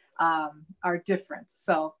get are different.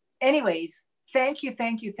 So anyways, thank you,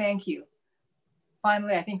 thank you, thank you.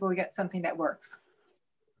 Finally, I think we'll get something that works.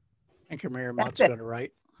 Thank you, Mayor Matsumoto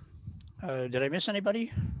Wright. Did I miss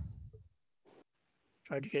anybody?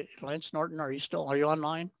 Tried to get Lance Norton. Are you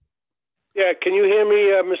online? Yeah, can you hear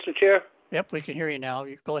me, Mr. Chair? Yep, we can hear you now.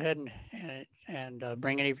 You go ahead and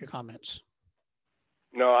bring any of your comments.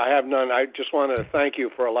 No, I have none. I just want to thank you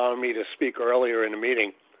for allowing me to speak earlier in the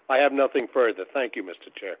meeting. I have nothing further. Thank you,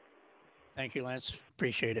 Mr. Chair. Thank you, Lance.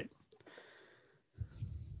 Appreciate it.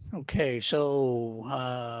 Okay,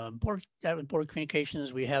 so board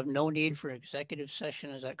communications, we have no need for executive session.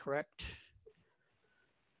 Is that correct?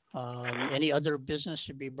 Any other business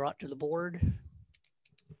to be brought to the board?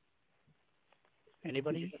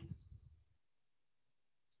 Anybody?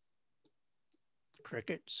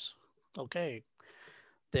 Crickets. Okay,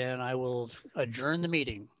 then I will adjourn the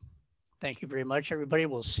meeting. Thank you very much, everybody.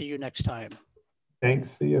 We'll see you next time.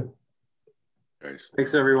 Thanks. See you.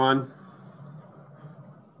 Thanks, everyone.